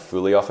running, like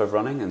fully off of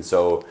running. And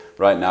so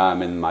right now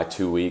I'm in my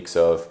 2 weeks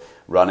of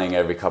running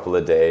every couple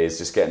of days,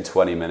 just getting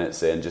 20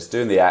 minutes in, just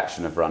doing the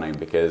action of running,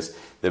 because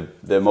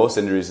the most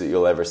injuries that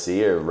you'll ever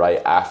see are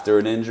right after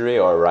an injury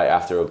or right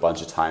after a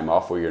bunch of time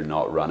off where you're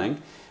not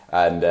running.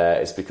 And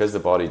it's because the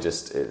body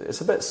it's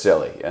a bit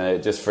silly, and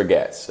it just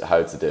forgets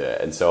how to do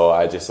it. And so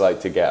I just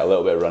like to get a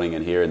little bit of running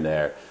in here and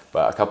there,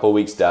 but a couple of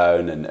weeks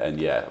down, and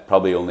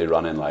probably only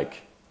running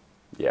like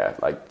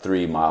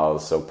 3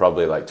 miles, so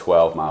probably like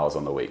 12 miles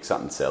on the week,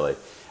 something silly.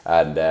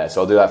 And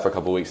so I'll do that for a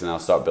couple of weeks, and I'll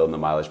start building the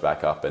mileage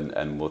back up,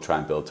 and we'll try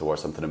and build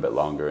towards something a bit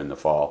longer in the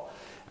fall.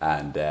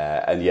 And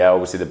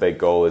obviously the big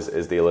goal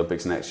is the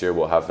Olympics next year.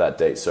 We'll have that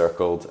date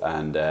circled,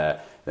 and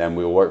then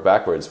we'll work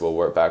backwards. We'll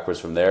work backwards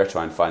from there,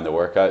 try and find the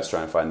workouts,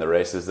 try and find the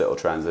races that will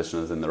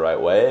transition us in the right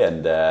way,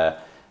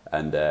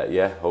 and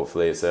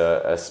hopefully it's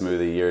a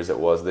smooth year as it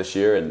was this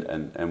year,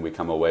 and we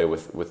come away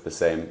with the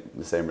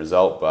same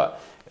result.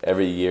 But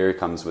every year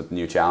comes with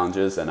new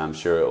challenges, and I'm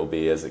sure it will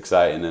be as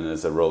exciting and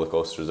as a roller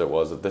coaster as it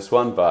was with this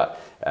one. But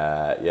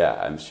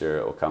I'm sure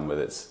it will come with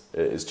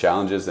its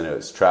challenges and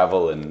its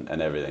travel and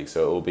everything.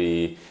 So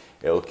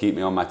it'll keep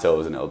me on my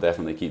toes, and it'll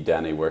definitely keep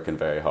Danny working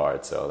very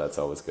hard. So that's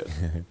always good.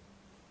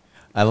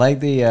 I like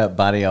the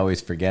body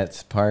always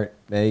forgets part,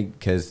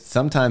 because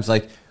sometimes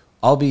like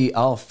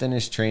I'll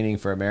finish training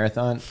for a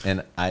marathon,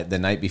 and the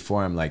night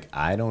before I'm like,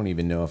 I don't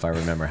even know if I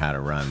remember how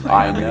to run. Like,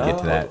 I'm going to get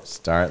to that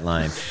start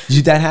line.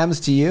 That happens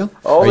to you?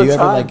 All the time.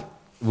 Ever like,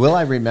 will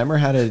I remember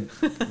how to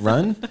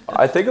run?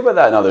 I think about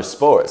that in other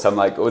sports. I'm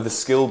like, with the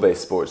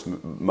skill-based sports,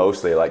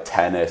 mostly like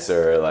tennis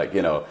or like,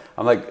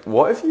 I'm like,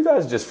 what if you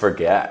guys just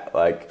forget?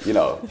 Like,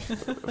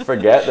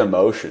 forget the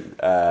motion.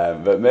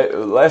 But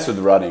less with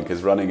running,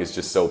 because running is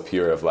just so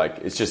pure of like,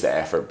 it's just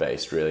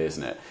effort-based really,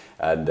 isn't it?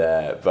 And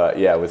but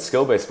yeah, with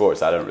skill-based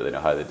sports, I don't really know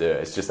how they do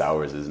it. It's just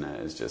hours, isn't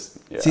it? It's just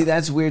See,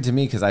 that's weird to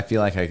me, because I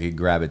feel like I could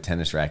grab a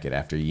tennis racket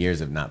after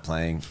years of not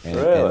playing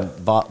and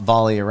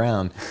volley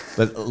around.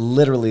 But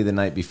literally the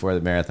night before the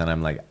marathon,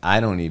 I'm like,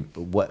 I don't even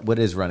what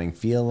does running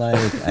feel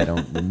like? I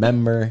don't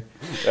remember.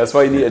 That's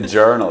why you need a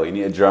journal. You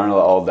need to journal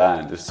it all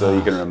down, just so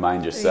you can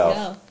remind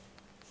yourself.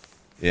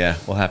 Yeah,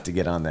 we'll have to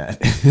get on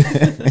that.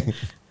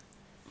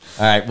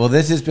 All right. Well,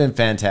 this has been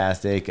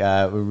fantastic. We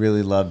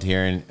really loved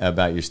hearing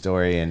about your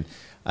story, and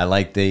I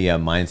like the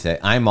mindset.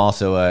 I'm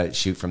also a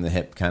shoot from the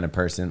hip kind of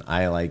person.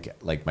 I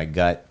like my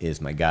gut is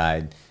my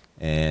guide,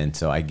 and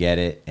so I get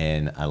it,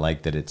 and I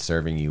like that it's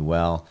serving you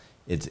well.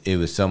 It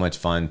was so much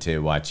fun to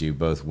watch you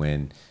both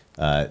win.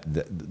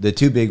 The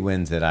two big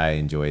wins that I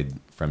enjoyed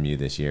from you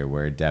this year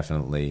were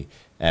definitely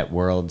at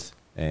Worlds,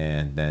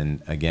 and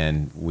then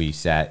again we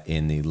sat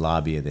in the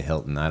lobby of the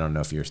Hilton. I don't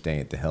know if you were staying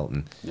at the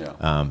Hilton,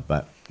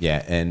 but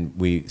yeah, and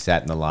we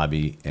sat in the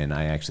lobby, and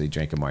I actually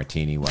drank a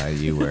martini while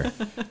you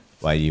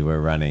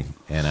were running,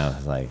 and I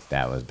was like,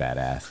 that was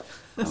badass.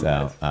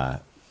 So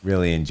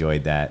really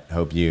enjoyed that.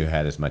 Hope you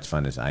had as much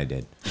fun as I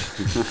did.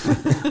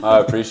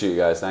 I appreciate you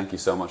guys. Thank you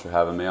so much for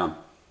having me on.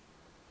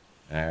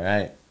 All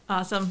right.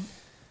 Awesome.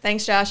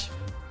 Thanks, Josh.